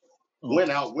service, went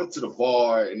to the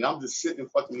bar, and I'm just sitting in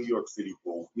fucking New York City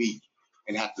for a week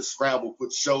and have to scramble,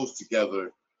 put shows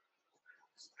together.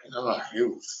 And it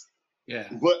was, yeah.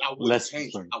 But I wouldn't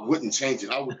change it. I wouldn't change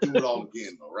it. I would do it all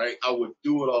again, though, right? I would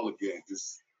do it all again.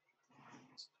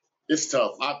 It's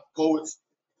tough. Poets,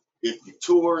 if you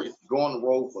tour, if you go on the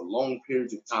road for long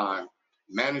periods of time,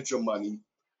 manage your money,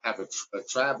 have a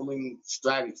traveling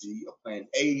strategy, a plan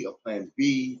A, a plan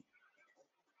B,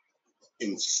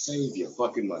 and save your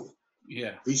fucking money.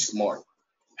 Yeah. Be smart.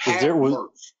 Have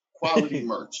merch, quality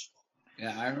merch.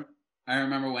 Yeah, I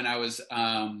remember when I was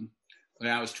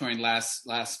touring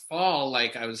last fall,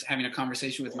 like, I was having a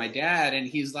conversation with my dad, and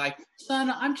he's like, "Son,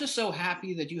 I'm just so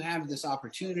happy that you have this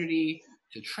opportunity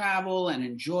to travel and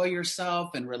enjoy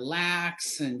yourself and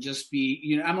relax and just be,"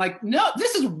 you know. I'm like, "No,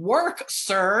 this is work,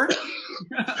 sir."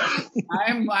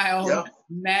 I'm my own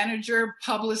manager,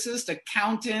 publicist,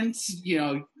 accountant, you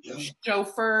know,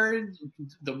 chauffeur,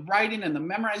 the writing and the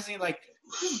memorizing. Like,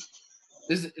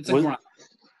 it's a grind.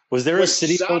 Was there a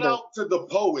city? Shout out to the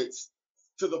poets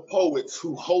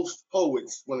who host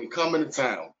poets when they come into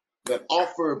town, that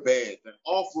offer a bed, that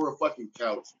offer a fucking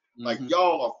couch. Like,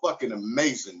 y'all are fucking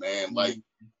amazing, man. Like,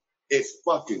 it's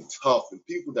fucking tough. And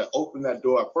people that open that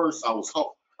door, at first I was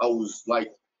like,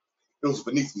 it was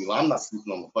beneath me. Like, I'm not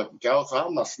sleeping on the fucking couch.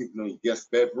 I'm not sleeping in your guest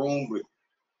bedroom. But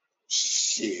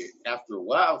shit, after a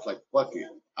while, I was like, fuck it.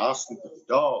 I'll sleep with the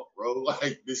dog, bro.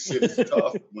 Like, this shit is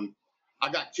tough. When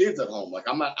I got kids at home, like,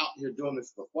 I'm not out here doing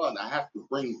this for fun. I have to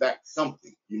bring back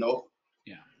something, you know?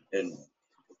 Yeah. And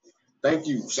thank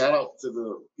you. Shout out to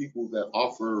the people that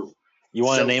offer. You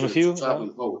want to name a few?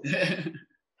 Traveling poets.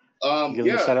 Anna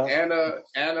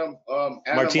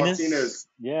Martinez.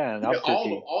 Yeah,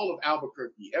 Albuquerque. All of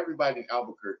Albuquerque. Everybody in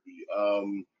Albuquerque.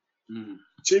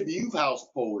 Chibi, you've housed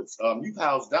poets. You've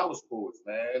housed Dallas poets,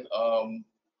 man.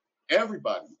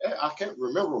 Everybody. I can't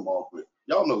remember them all, but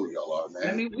Y'all know who y'all are, man.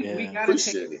 I mean,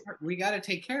 we gotta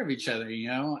take care of each other, you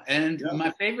know. And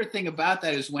my favorite thing about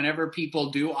that is whenever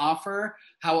people do offer,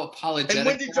 how apologetic. And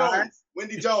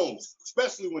Wendy Jones,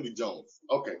 especially Wendy Jones.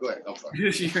 Okay, go ahead. I'm sorry.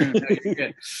 You're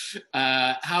good.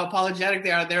 How apologetic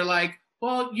they are. They're like,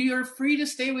 well, you're free to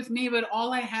stay with me, but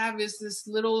all I have is this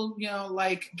little, you know,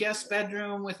 like guest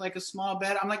bedroom with like a small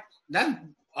bed. I'm like, that.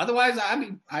 Otherwise,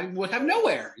 I would have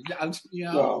nowhere. I'm, you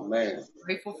know, oh man,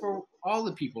 grateful for all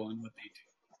the people and what they do.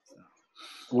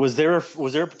 So. Was there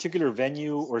a particular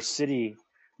venue or city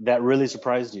that really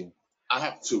surprised you? I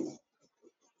have two.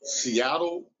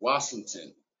 Seattle,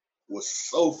 Washington was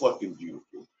so fucking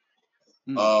beautiful.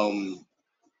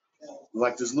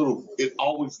 Like this little, it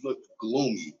always looked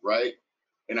gloomy, right?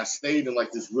 And I stayed in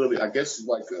like this really, I guess it's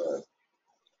like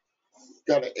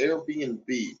got an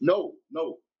Airbnb. No,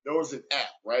 there was an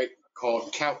app, right,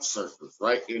 called Couchsurfers,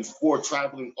 right? And it's for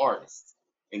traveling artists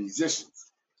and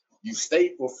musicians. You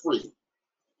stay for free.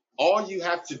 All you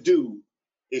have to do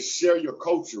is share your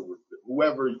culture with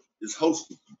whoever is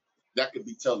hosting you. That could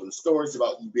be telling stories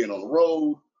about you being on the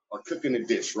road or cooking a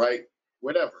dish, right?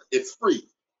 Whatever. It's free.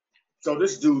 So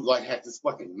this dude like had this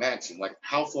fucking mansion, like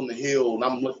house on the hill, and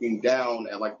I'm looking down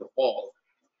at like the fall.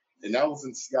 And that was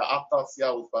in Seattle. I thought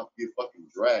Seattle was about to be a fucking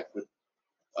drag, but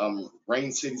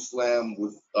Rain City Slam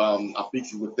with I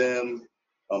featured with them,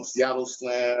 Seattle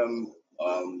Slam,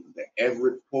 the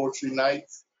Everett Poetry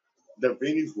Nights. The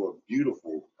venues were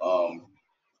beautiful.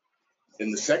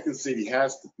 And the second city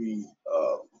has to be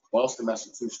Boston,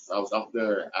 Massachusetts. I was out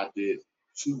there. I did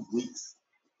 2 weeks.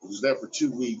 I was there for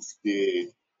 2 weeks.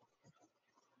 Did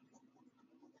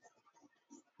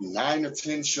 9 or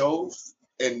 10 shows,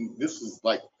 and this was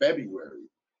like February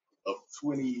of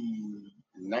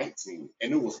 2019,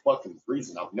 and it was fucking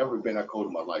freezing. I've never been that cold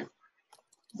in my life,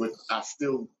 but I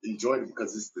still enjoyed it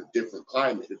because it's the different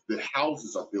climate. The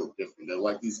houses are built different. They're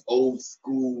like these old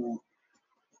school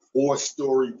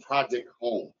 4-story project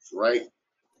homes, right?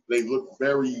 They look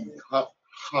very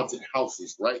haunted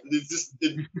houses, right? It's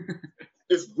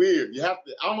weird. You have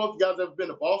to. I don't know if you guys ever been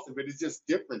to Boston, but it's just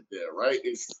different there, right?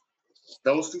 It's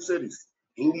those two cities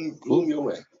blew me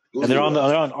away. And they're on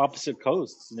opposite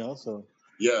coasts, you know. So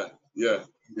yeah.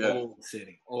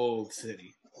 Old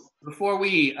city. Before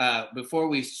we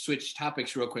switch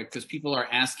topics real quick, because people are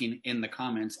asking in the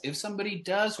comments, if somebody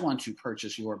does want to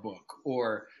purchase your book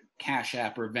or Cash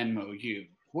App or Venmo you,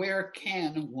 where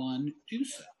can one do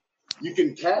so? You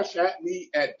can Cash App me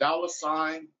at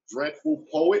 $ Dreadful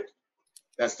Poet.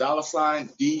 That's $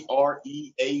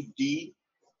 DreadFulPoet.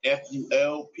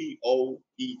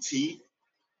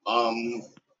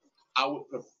 I would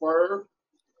prefer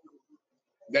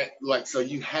that, like, so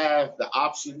you have the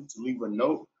option to leave a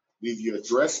note, leave your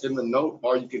address in the note,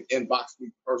 or you can inbox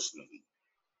me personally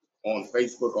on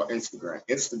Facebook or Instagram.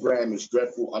 Instagram is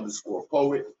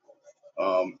dreadful_poet.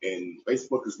 And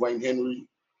Facebook is Wayne Henry.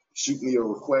 Shoot me a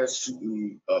request. Shoot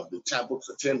me the chat books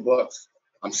are $10.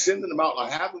 I'm sending them out. I'm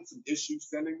having some issues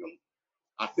sending them.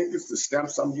 I think it's the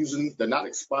stamps I'm using. They're not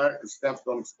expired because stamps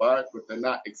don't expire, but they're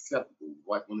not acceptable.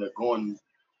 Like when they're going,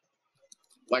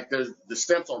 like the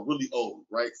stamps are really old,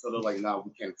 right? So they're like, nah,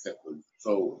 we can't accept them.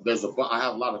 So I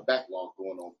have a lot of backlog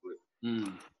going on with.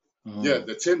 Yeah,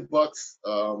 the $10.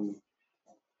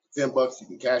 $10. You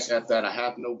can Cash App that. I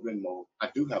have no Venmo.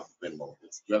 I do have a Venmo.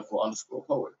 It's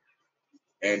Dreadful_Poet.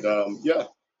 And yeah,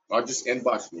 I'll just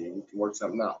inbox me and we can work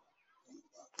something out.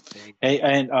 Hey,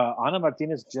 and Ana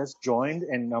Martinez just joined,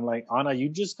 and I'm like, Ana,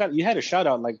 you had a shout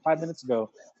out like 5 minutes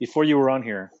ago before you were on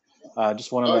here.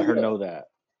 Just want to let her know that.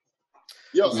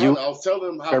 Yo, Ana, I was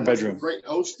telling them how much of a great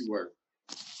host you were.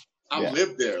 I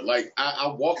lived there. Like I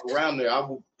walk around there. I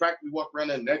will practically walk around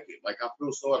there naked. Like I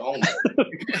feel so at home there.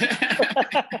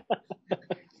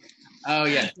 Oh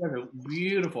yeah, she has a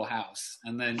beautiful house,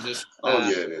 and then just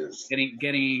it is.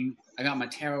 Getting. I got my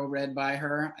tarot read by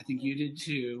her. I think you did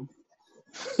too.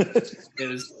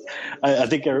 I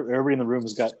think everybody in the room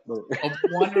has got a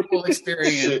wonderful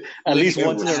experience. At least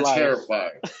once in their life.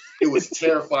 Terrifying. It was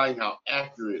terrifying how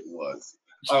accurate it was.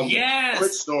 Yes.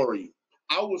 Quick story.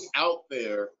 I was out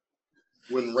there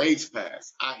when Rage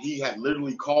passed. He had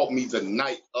literally called me the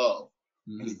night of.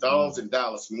 And he thought I was in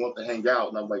Dallas and wanted to hang out.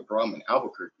 And I'm like, bro, I'm in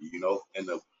Albuquerque, you know? And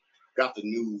got the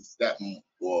news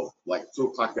like 2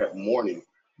 o'clock that morning.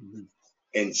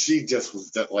 And she just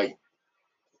was like,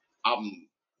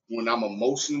 when I'm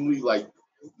emotionally, like,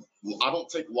 I don't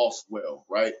take loss well,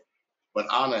 right? But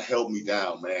Ana held me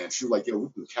down, man. She was like, yo, we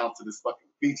can counter this fucking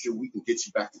feature. We can get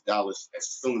you back to Dallas as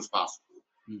soon as possible.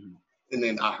 And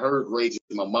then I heard Rage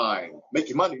in my mind, make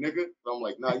your money, nigga. So I'm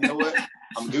like, nah, you know what?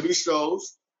 I'm going to do these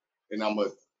shows, and I'm going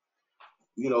to,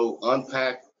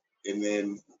 unpack and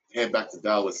then head back to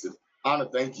Dallas. And Anna,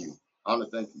 thank you. Anna,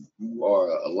 thank you. You are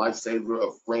a lifesaver,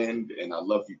 a friend, and I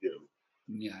love you dearly.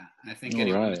 Yeah, I think All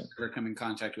anyone right. who's ever come in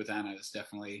contact with Anna has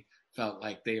definitely felt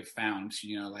like they've found,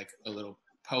 like a little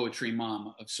poetry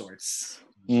mom of sorts.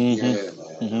 Mm-hmm. Yeah,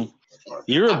 man.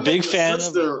 You're a I met big your fan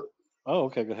sister, of. Oh,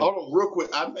 okay. Go ahead. hold on, real quick.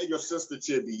 I met your sister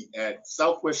Chibi at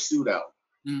Southwest Shootout,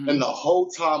 Mhm. and the whole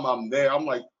time I'm there, I'm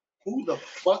like, who the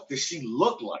fuck does she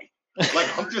look like?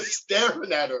 Like, I'm just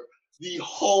staring at her the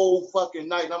whole fucking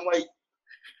night, and I'm like,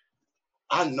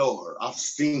 I know her. I've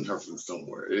seen her from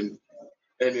somewhere, and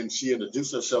then she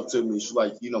introduced herself to me. She's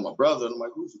like, my brother. And I'm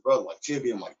like, who's your brother? Like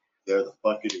Chibi. I'm like, there the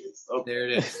fuck it is. Okay. There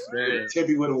it is. There it is.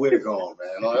 Chibi with a wig on,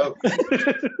 man. Like,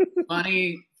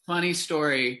 okay. Funny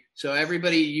story. So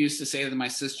everybody used to say that my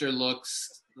sister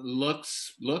looks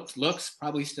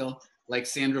probably still like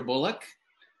Sandra Bullock.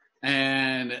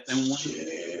 And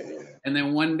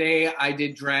then one day I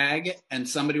did drag and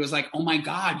somebody was like, "Oh my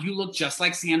God, you look just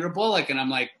like Sandra Bullock." And I'm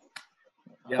like,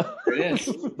 "Yeah, there it is.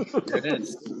 There it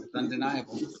is. It's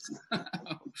undeniable."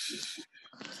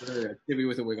 Chibi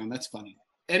with a wig on. That's funny.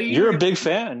 Eddie, You're a big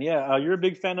fan. Yeah. You're a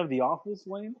big fan of The Office,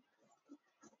 Wayne?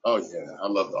 Oh yeah, I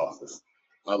love The Office.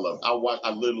 I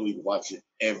literally watch it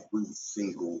every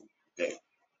single day.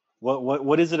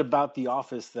 What is it about The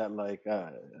Office that I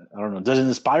don't know, does it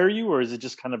inspire you, or is it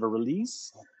just kind of a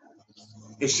release?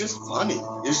 It's just funny.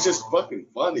 It's just fucking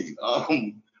funny.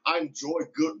 I enjoy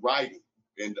good writing,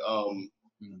 and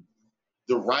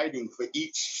the writing for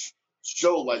each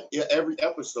show, like every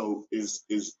episode is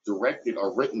directed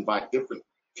or written by a different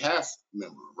cast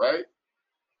member, right?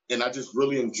 And I just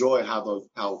really enjoy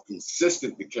how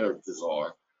consistent the characters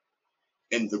are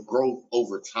and the growth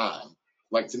over time.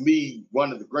 Like, to me,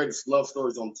 one of the greatest love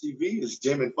stories on TV is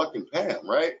Jim and fucking Pam,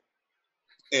 right?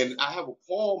 And I have a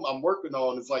poem I'm working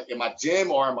on. It's like, am I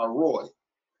Jim or am I Roy,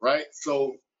 right?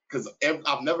 So, because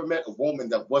I've never met a woman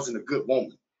that wasn't a good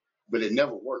woman, but it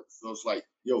never worked. So it's like,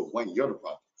 yo, Wayne, you're the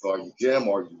problem. So are you Jim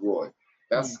or are you Roy?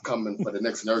 That's coming for the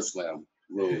next Nerd Slam.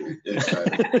 Really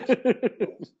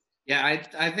excited. Yeah,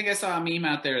 I think I saw a meme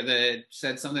out there that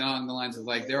said something along the lines of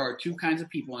like, there are two kinds of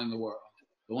people in the world: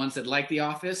 the ones that like The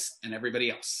Office and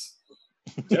everybody else.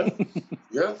 Yeah.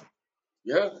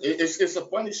 It's a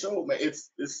funny show, man.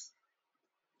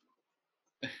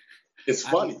 It's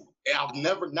funny. I've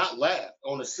never not laughed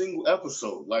on a single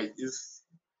episode. Like,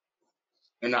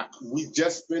 we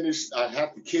just finished. I had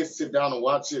the kids sit down and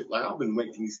watch it. Like, I've been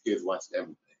making these kids watch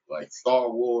everything. Like Star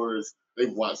Wars, they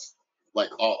watch like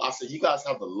all. I said, you guys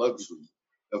have the luxury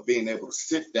of being able to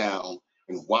sit down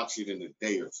and watch it in a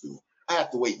day or two. I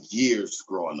have to wait years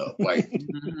growing up, like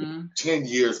 10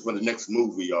 years for the next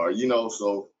movie, or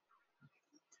so.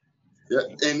 Yeah,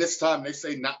 and this time they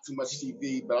say not too much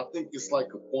TV, but I think it's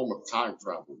like a form of time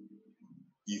travel.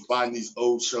 You find these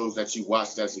old shows that you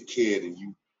watched as a kid, and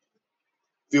you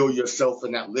feel yourself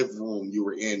in that living room you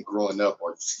were in growing up,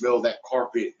 or you smell that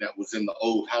carpet that was in the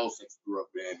old house that you grew up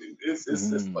in. And it's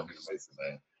fucking amazing,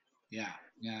 man. Yeah.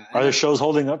 Are the shows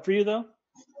holding up for you though?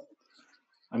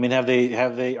 I mean, are they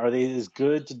as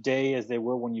good today as they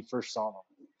were when you first saw them?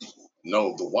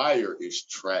 No, The Wire is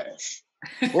trash.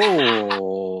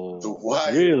 Oh, The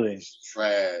Wire really? is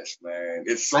trash, man.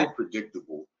 It's so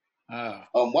predictable. Oh.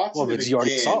 I'm watching well, it because you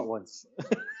already again. saw it once.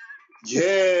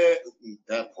 Yeah,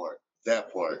 that part. But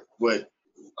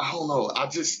I don't know. I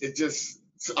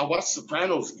watched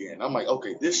Sopranos again. I'm like,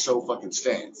 okay, this show fucking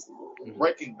stands.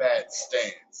 Breaking Bad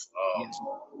stands.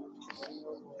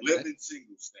 Living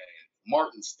Single stands.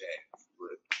 Martin stands.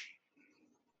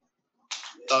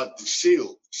 But the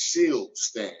Shield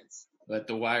stands. But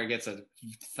The Wire gets a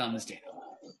thumbs down.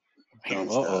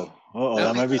 Uh-oh.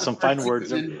 That might be some fine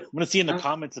words. I'm going to see in the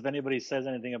comments if anybody says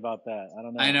anything about that. I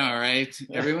don't know. I know, right?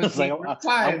 Everyone's like,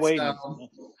 quiet. I'm waiting. So.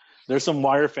 There's some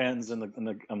Wire fans in the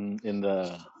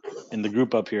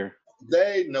group up here.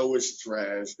 They know it's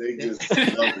trash. They just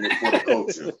love it for the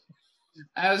culture.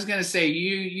 I was gonna say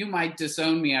you might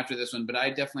disown me after this one, but I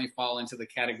definitely fall into the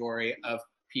category of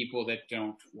people that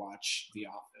don't watch The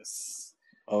Office.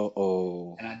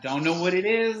 And I don't know what it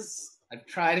is. I've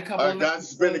tried a couple. All right, guys,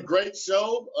 it's been a great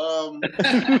show.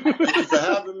 Thank you for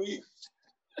having me.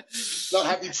 No,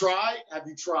 have you tried?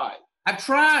 I've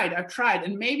tried,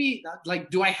 and maybe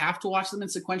do I have to watch them in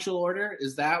sequential order?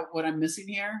 Is that what I'm missing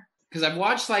here? Because I've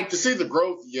watched to see the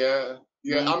growth. Yeah.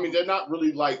 I mean, they're not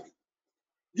really like.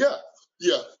 Yeah.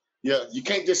 You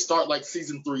can't just start like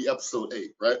season 3, episode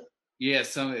 8, right? Yeah,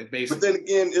 some basically. But then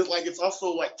again, it's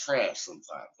also like trash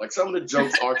sometimes. Like, some of the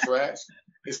jokes are trash.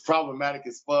 It's problematic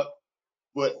as fuck.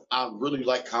 But I really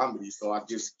like comedy, so I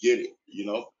just get it.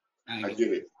 I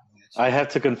get it. I have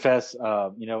to confess,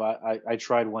 I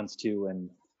tried once too, and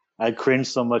I cringed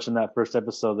so much in that first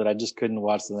episode that I just couldn't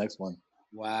watch the next one.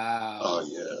 Wow. Oh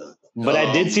yeah. But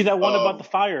I did see that one about the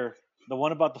fire. The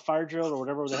one about the fire drill or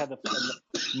whatever they had.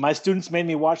 My students made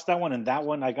me watch that one, and that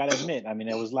one I gotta admit, I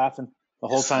mean, I was laughing the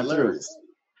whole time hilarious.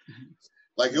 Through.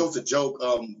 Like it was a joke.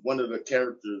 One of the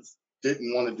characters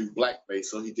didn't want to do blackface,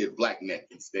 so he did black neck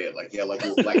instead. Like a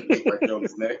little black neck right there on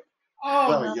his neck.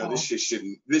 Oh, like, yo, this shit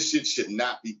should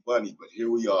not be funny, but here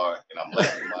we are, and I'm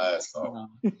laughing my ass off.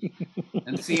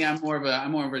 And see, I'm more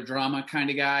of a drama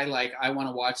kind of guy. Like I want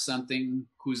to watch something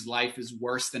whose life is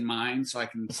worse than mine, so I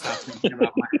can stop thinking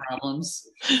about my problems.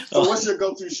 So, what's your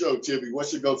go-to show, Chibi?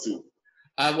 What's your go-to?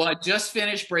 Well, I just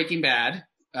finished Breaking Bad,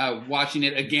 watching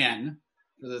it again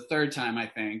for the third time, I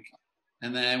think.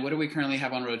 And then, what do we currently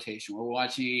have on rotation? We're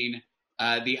watching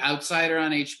The Outsider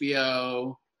on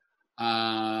HBO.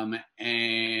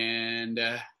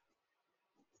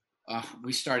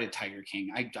 We started Tiger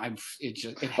King.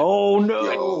 Oh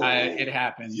no! It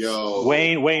happened. Yo,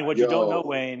 Wayne, what you don't know,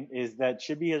 Wayne, is that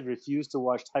Chibi has refused to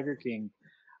watch Tiger King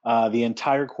the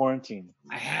entire quarantine.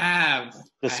 I have,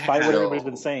 despite what everybody's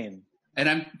been saying.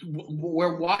 And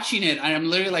we're watching it, and I'm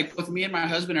literally like, both me and my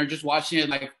husband are just watching it,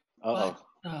 like, what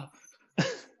the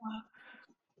fuck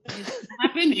is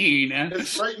happening?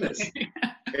 It's greatness.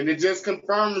 And it just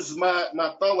confirms my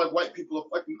thought, like white people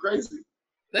are fucking crazy.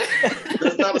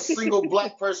 There's not a single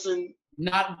black person,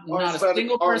 not a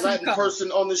single person, Latin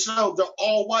person on the show. They're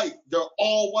all white.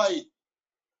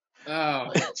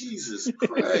 Oh, like, Jesus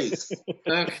Christ!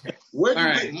 Okay. Where do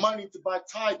you get money to buy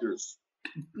tigers?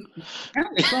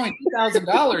 It's only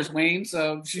 $2,000, Wayne.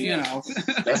 So you know.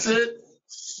 That's it.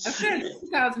 That's it.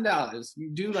 $2,000. You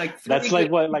do like. That's like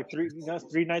what, like 3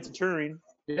 nights of touring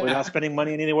without spending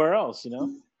money anywhere else, you know.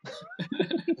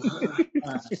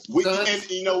 And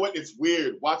you know what? It's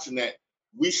weird watching that.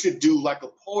 We should do like a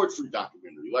poetry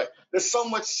documentary. Like, there's so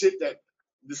much shit that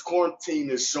this quarantine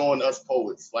is showing us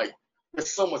poets. Like,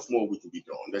 there's so much more we can be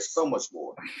doing. There's so much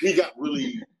more. We got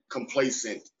really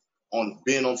complacent on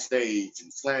being on stage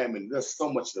and slamming. There's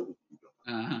so much that we can be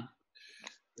doing.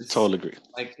 Totally agree.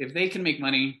 Like, if they can make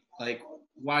money, like,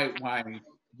 why?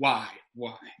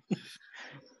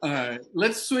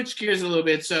 Let's switch gears a little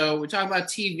bit. So we're talking about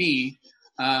TV.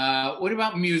 What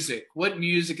about music? What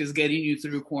music is getting you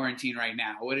through quarantine right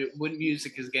now? What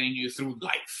music is getting you through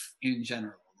life in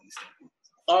general these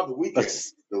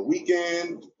days? The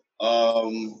Weeknd.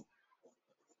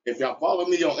 If y'all follow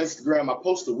me on Instagram, I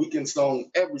post a Weeknd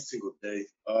song every single day.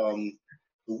 The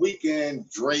Weeknd,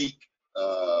 Drake,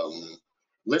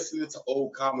 listening to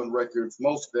old Common records,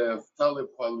 Mos Def, Talib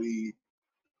Kweli.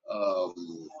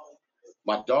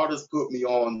 My daughters put me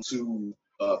on to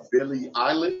Billie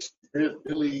Eilish.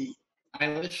 Billie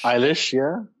Eilish,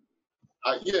 yeah.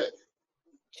 Yeah.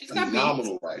 She's got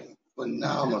phenomenal writing.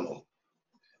 Phenomenal.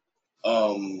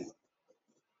 And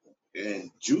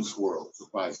Juice WRLD,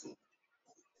 surprisingly.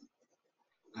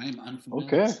 I am unfamiliar.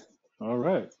 Okay. All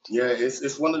right. Yeah,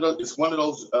 it's one of those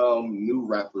new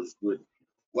rappers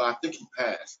well, I think he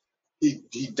passed.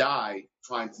 He died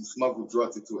trying to smuggle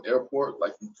drugs into an airport.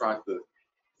 Like, he tried to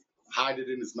hide it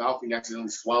in his mouth. He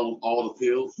accidentally swallowed all the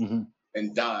pills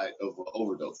and died of an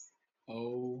overdose.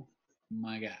 Oh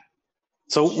my God.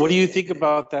 So what do you think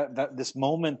about that this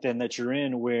moment then that you're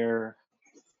in where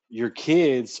your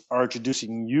kids are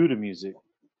introducing you to music?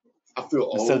 I feel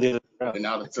old and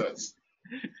out of touch.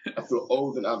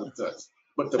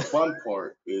 But the fun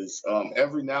part is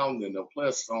every now and then they'll play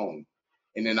a song,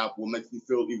 and then what makes me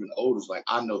feel even older is like,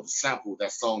 I know the sample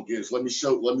that song gives. Let me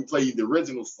play you the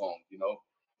original song, you know?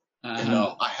 And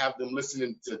I have them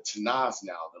listening to Nas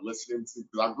now. They're listening to,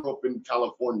 because I grew up in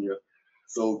California,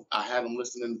 so I had them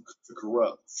listening to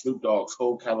Corrupt, Snoop Dogg's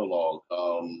whole catalog,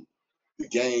 The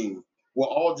Game. We're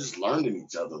all just learning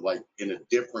each other, like, in a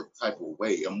different type of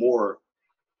way, a more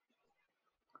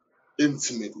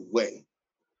intimate way.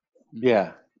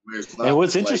 Yeah. And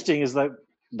what's interesting is like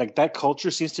that culture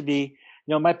seems to be,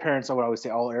 you know, my parents would always say,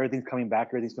 everything's coming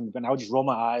back, and I would just roll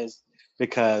my eyes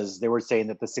because they were saying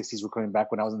that the 60s were coming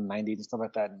back when I was in the 90s and stuff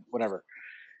like that and whatever.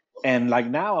 And like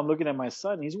now I'm looking at my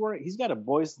son, he's got a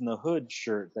Boys in the Hood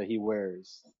shirt that he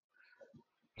wears.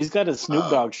 He's got a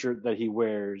Snoop Dogg shirt that he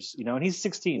wears, you know, and he's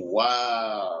 16.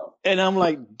 Wow. And I'm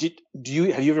like, have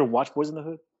you ever watched Boys in the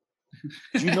Hood?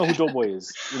 Do you know who Doughboy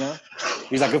is? You know?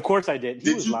 He's like, of course I did.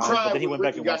 Did you cry but then he went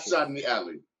back and got shot in the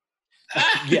alley?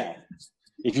 Yeah.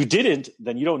 If you didn't,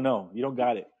 then you don't know. You don't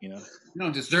got it, you know? You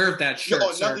don't deserve that shirt,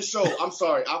 another show. I'm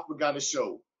sorry. I forgot a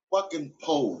show. Fucking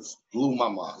Pose blew my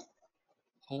mind.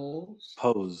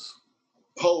 Pose.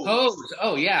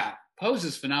 Oh, yeah. Pose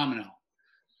is phenomenal.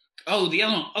 Oh, the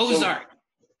other one, Ozark.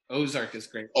 Ozark is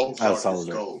great. Ozark is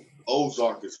gold.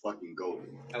 Ozark is fucking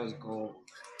golden. That was gold.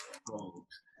 Gold.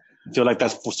 I feel like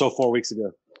that's so 4 weeks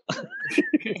ago.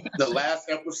 The last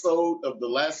episode of the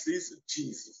last season,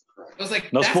 Jesus Christ. I was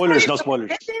like, No that's spoilers, how no you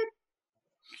spoilers. ended?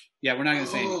 Yeah, we're not gonna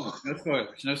say anything. No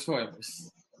spoilers. No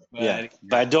spoilers. But, Yeah,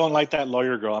 but I don't like that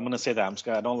lawyer girl. I'm gonna say that.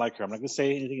 I don't like her. I'm not gonna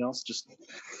say anything else. Just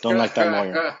don't like that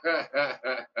lawyer.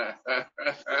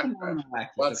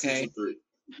 Watch okay. season 3.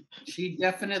 She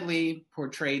definitely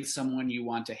portrayed someone you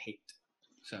want to hate.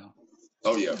 So.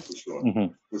 Oh yeah, for sure.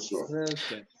 Mhm. For sure. That was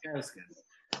good. That was good.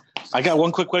 I got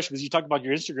one quick question because you talked about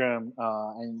your Instagram,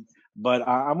 but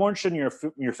I'm more interested in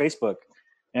your Facebook,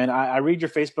 and I read your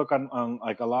Facebook on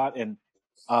like a lot, and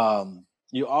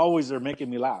you always are making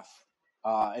me laugh,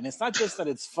 and it's not just that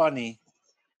it's funny,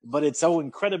 but it's so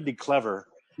incredibly clever.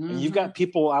 Mm-hmm. And you've got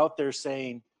people out there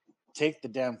saying, "Take the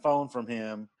damn phone from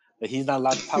him. That he's not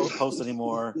allowed to post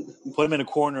anymore. Put him in a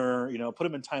corner. Put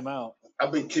him in timeout."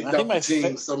 I've been kicked out the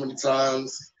team so many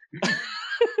times.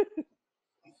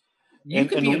 You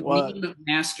could be a meme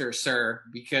master, sir,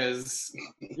 because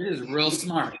it is real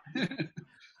smart.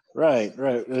 Right.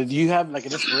 Do you have like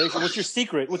an inspiration? What's your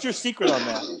secret? What's your secret on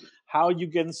that? How are you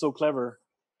getting so clever?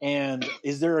 And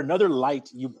is there another light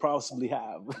you possibly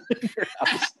have in your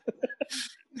house?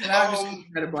 And I'm just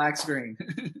at a black screen.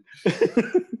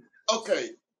 Okay,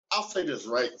 I'll say this,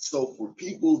 right? So for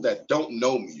people that don't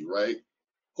know me, right?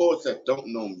 Poets that don't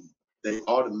know me, they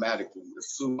automatically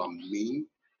assume I'm mean.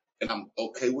 And I'm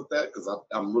okay with that because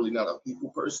I'm really not a people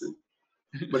person.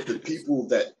 But the people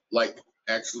that like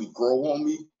actually grow on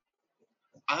me,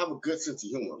 I have a good sense of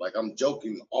humor. Like I'm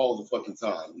joking all the fucking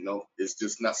time, It's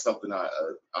just not something I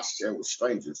share with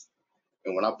strangers.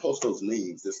 And when I post those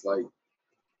memes, it's like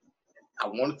I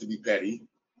want it to be petty,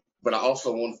 but I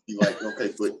also want it to be like,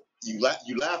 okay, but you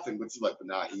laughing, but you like, but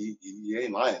nah, he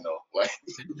ain't lying though. Like,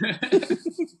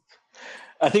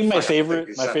 I think my like favorite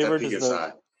is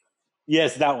the.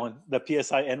 Yes, that one, the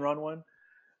PSI Enron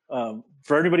one.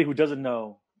 For anybody who doesn't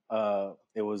know,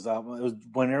 it was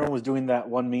when everyone was doing that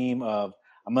one meme of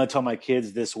 "I'm gonna tell my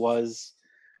kids this was,"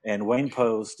 and Wayne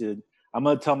posted, "I'm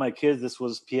gonna tell my kids this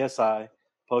was PSI,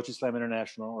 Poetry Slam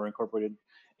International or Incorporated,"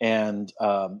 and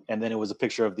then it was a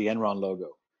picture of the Enron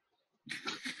logo,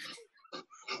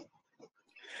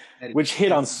 which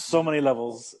hit on so many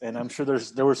levels. And I'm sure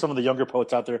there were some of the younger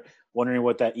poets out there wondering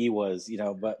what that E was,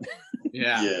 but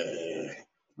yeah.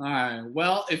 All right.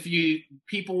 Well, if you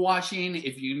people watching,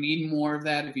 if you need more of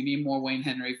that, if you need more Wayne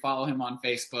Henry, follow him on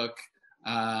Facebook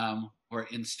or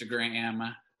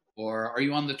Instagram, or are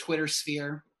you on the Twitter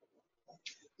sphere?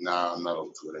 No, I'm not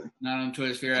on Twitter. Not on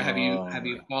Twitter sphere. Have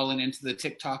you fallen into the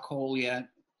TikTok hole yet?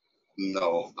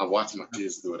 No, I watch my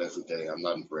kids do it every day. I'm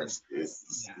not impressed.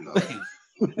 No.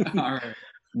 All right.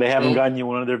 They haven't gotten you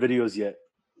one of their videos yet.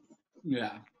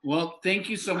 Yeah. Well, thank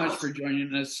you so much for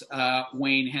joining us,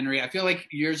 Wayne Henry. I feel like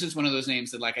yours is one of those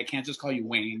names that, like, I can't just call you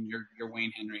Wayne. You're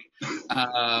Wayne Henry.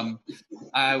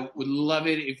 I would love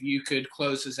it if you could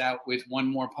close us out with one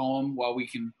more poem while we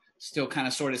can still kind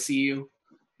of sort of see you,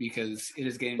 because it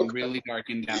is getting really dark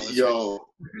in Dallas. Yo.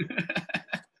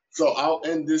 So I'll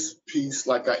end this piece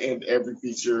like I end every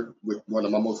feature with one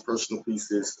of my most personal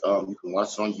pieces. You can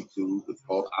watch it on YouTube. It's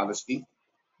called Honesty.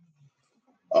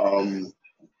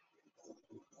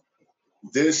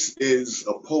 This is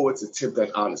a poet's attempt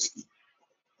at honesty.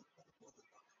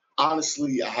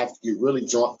 Honestly, I have to get really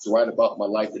drunk to write about my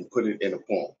life and put it in a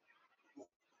poem.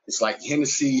 It's like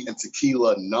Hennessy and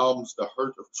tequila numbs the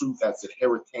hurt of truth as it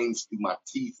hurricanes through my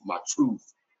teeth. My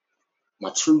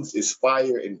truth is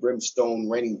fire and brimstone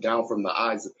raining down from the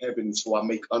eyes of heaven, so I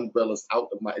make umbrellas out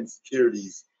of my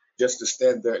insecurities just to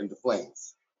stand there in the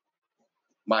flames.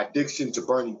 My addiction to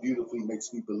burning beautifully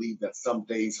makes me believe that some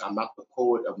days I'm not the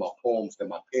poet of my poems than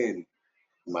my pen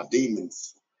and my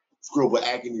demons scribble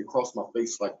agony across my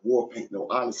face like war paint. No,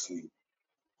 honestly,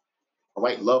 I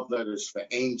write love letters for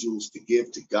angels to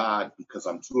give to God because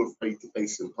I'm too afraid to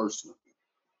face him personally.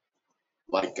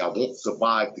 Like I won't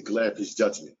survive the glare of his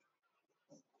judgment.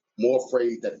 More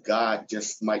afraid that God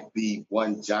just might be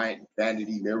one giant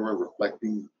vanity mirror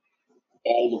reflecting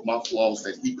all of my flaws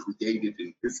that he created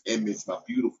in his image, my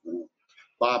beautiful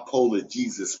bipolar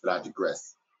Jesus, but I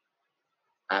digress.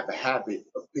 I have a habit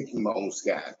of picking my own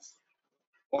scabs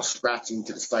or scratching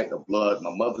to the sight of blood. My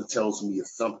mother tells me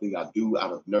it's something I do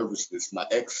out of nervousness. My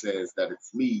ex says that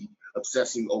it's me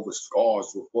obsessing over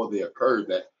scars before they occur,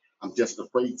 that I'm just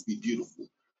afraid to be beautiful.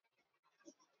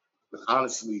 But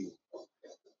honestly,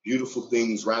 beautiful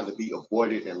things rather be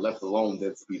avoided and left alone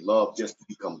than to be loved just to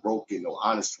become broken. No,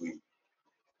 honestly,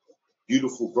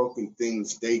 beautiful broken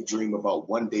things daydream about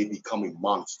one day becoming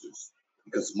monsters,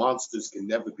 because monsters can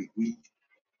never be weak,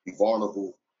 be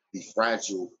vulnerable, be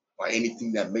fragile, or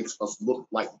anything that makes us look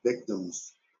like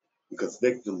victims, because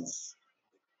victims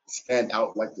stand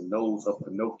out like the nose of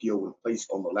Pinocchio when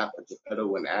placed on the lap of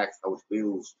Geppetto and asked how it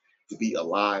feels to be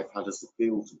alive. How does it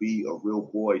feel to be a real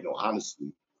boy? No,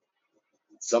 honestly.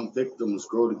 Some victims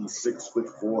grow to be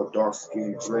 6'4",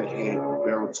 dark-skinned, dreadhead,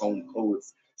 baritone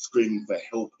poets screaming for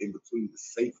help in between the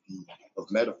safety of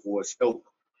metaphors, help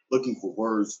looking for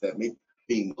words that make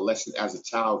being molested as a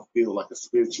child feel like a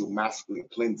spiritual masculine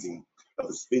cleansing of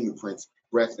his fingerprints,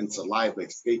 breath, and saliva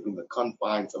escaping the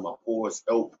confines of my pores,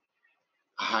 help.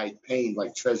 I hide pain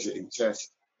like treasure in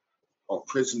chest, or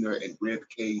prisoner in rib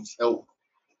cage, help.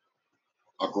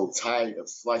 I grow tired of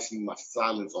slicing my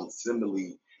silence on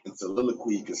simile and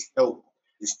soliloquy because help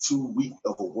is too weak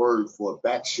of a word for a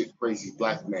batshit crazy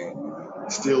black man,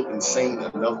 still insane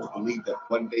enough to believe that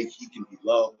one day he can be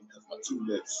loved because my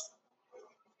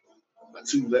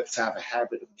two lips have a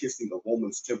habit of kissing a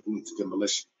woman's temple into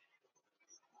demolition.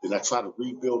 Then I try to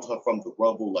rebuild her from the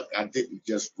rubble like I didn't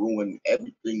just ruin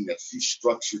everything that she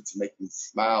structured to make me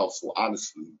smile. So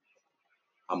honestly,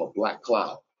 I'm a black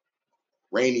cloud,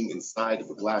 raining inside of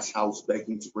a glass house,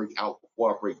 begging to break out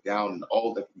before I break down, and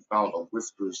all that can be found are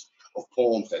whispers of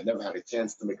poems that never had a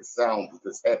chance to make a sound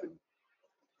because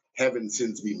heaven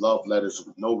sends me love letters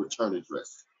with no return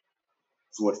address.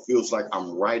 So it feels like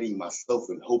I'm writing myself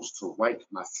in hopes to write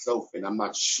myself, and I'm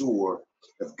not sure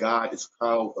if God is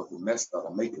proud of the mess that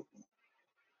I make of me.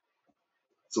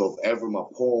 So if ever my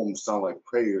poems sound like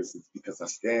prayers, it's because I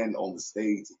stand on the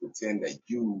stage and pretend that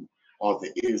you are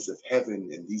the ears of heaven,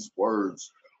 and these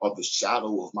words are the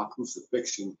shadow of my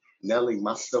crucifixion, nailing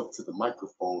myself to the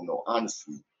microphone. No,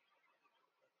 honestly,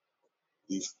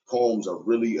 these poems are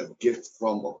really a gift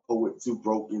from a poet too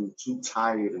broken, too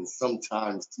tired, and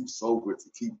sometimes too sober to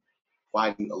keep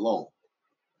fighting alone.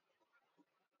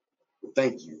 But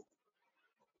thank you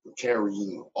for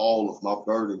carrying all of my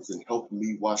burdens and helping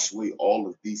me wash away all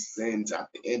of these sins. At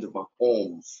the end of my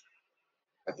poems,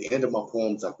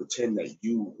 I pretend that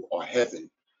you are heaven.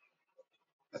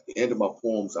 At the end of my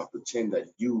poems, I pretend that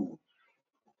you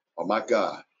are my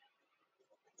God.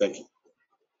 Thank you.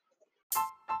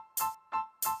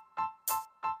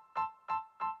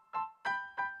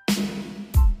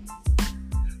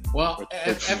 Well,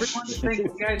 everyone, thank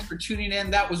you guys for tuning in.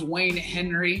 That was Wayne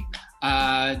Henry,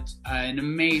 an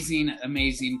amazing,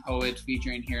 amazing poet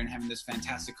featuring here and having this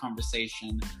fantastic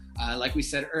conversation. Like we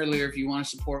said earlier, if you want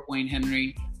to support Wayne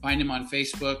Henry, find him on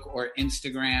Facebook or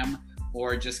Instagram,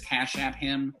 or just Cash App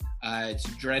him. It's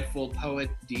Dreadful Poet,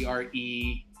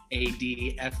 DreadFulPoet.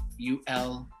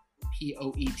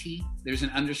 There's an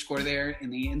underscore there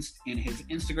in his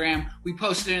Instagram. We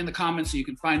posted it in the comments, so you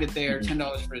can find it there.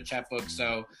 $10 for the chat book.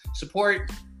 So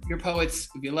support your poets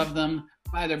if you love them.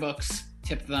 Buy their books,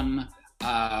 tip them.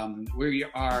 We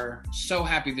are so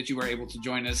happy that you were able to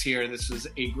join us here. This was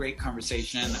a great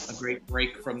conversation, a great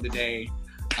break from the day.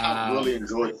 I really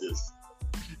enjoyed this.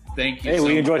 Thank you. Hey, so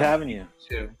we enjoyed much having you.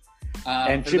 too.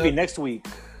 And Chippy, next week.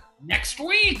 Next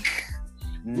week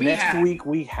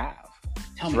we have.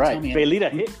 That's right.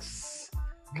 Felita Hicks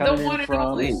coming in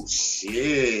from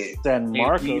San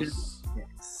Marcos.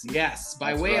 Yes,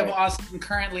 by way of Austin,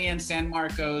 currently in San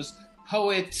Marcos,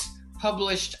 poet,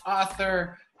 published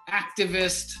author,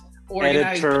 activist,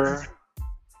 organizer,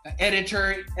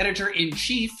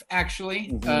 editor-in-chief,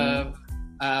 actually, of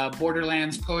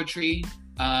Borderlands Poetry.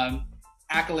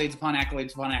 Accolades upon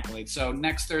accolades upon accolades. So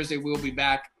next Thursday we'll be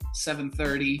back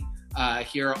 7:30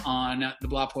 here on the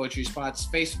Blah Poetry Spot's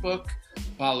Facebook.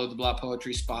 Follow the Blah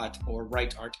Poetry Spot or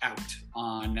Write Art Out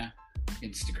on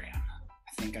Instagram.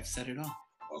 I think I've said it all.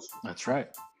 That's right.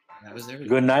 That was everything.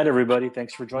 Good night, everybody.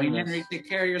 Thanks for joining Wayne Henry, take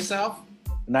care of yourself.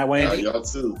 Good night, Wayne. Y'all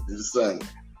too. Do the same.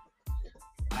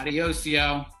 Adios,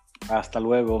 yo. Hasta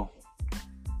luego.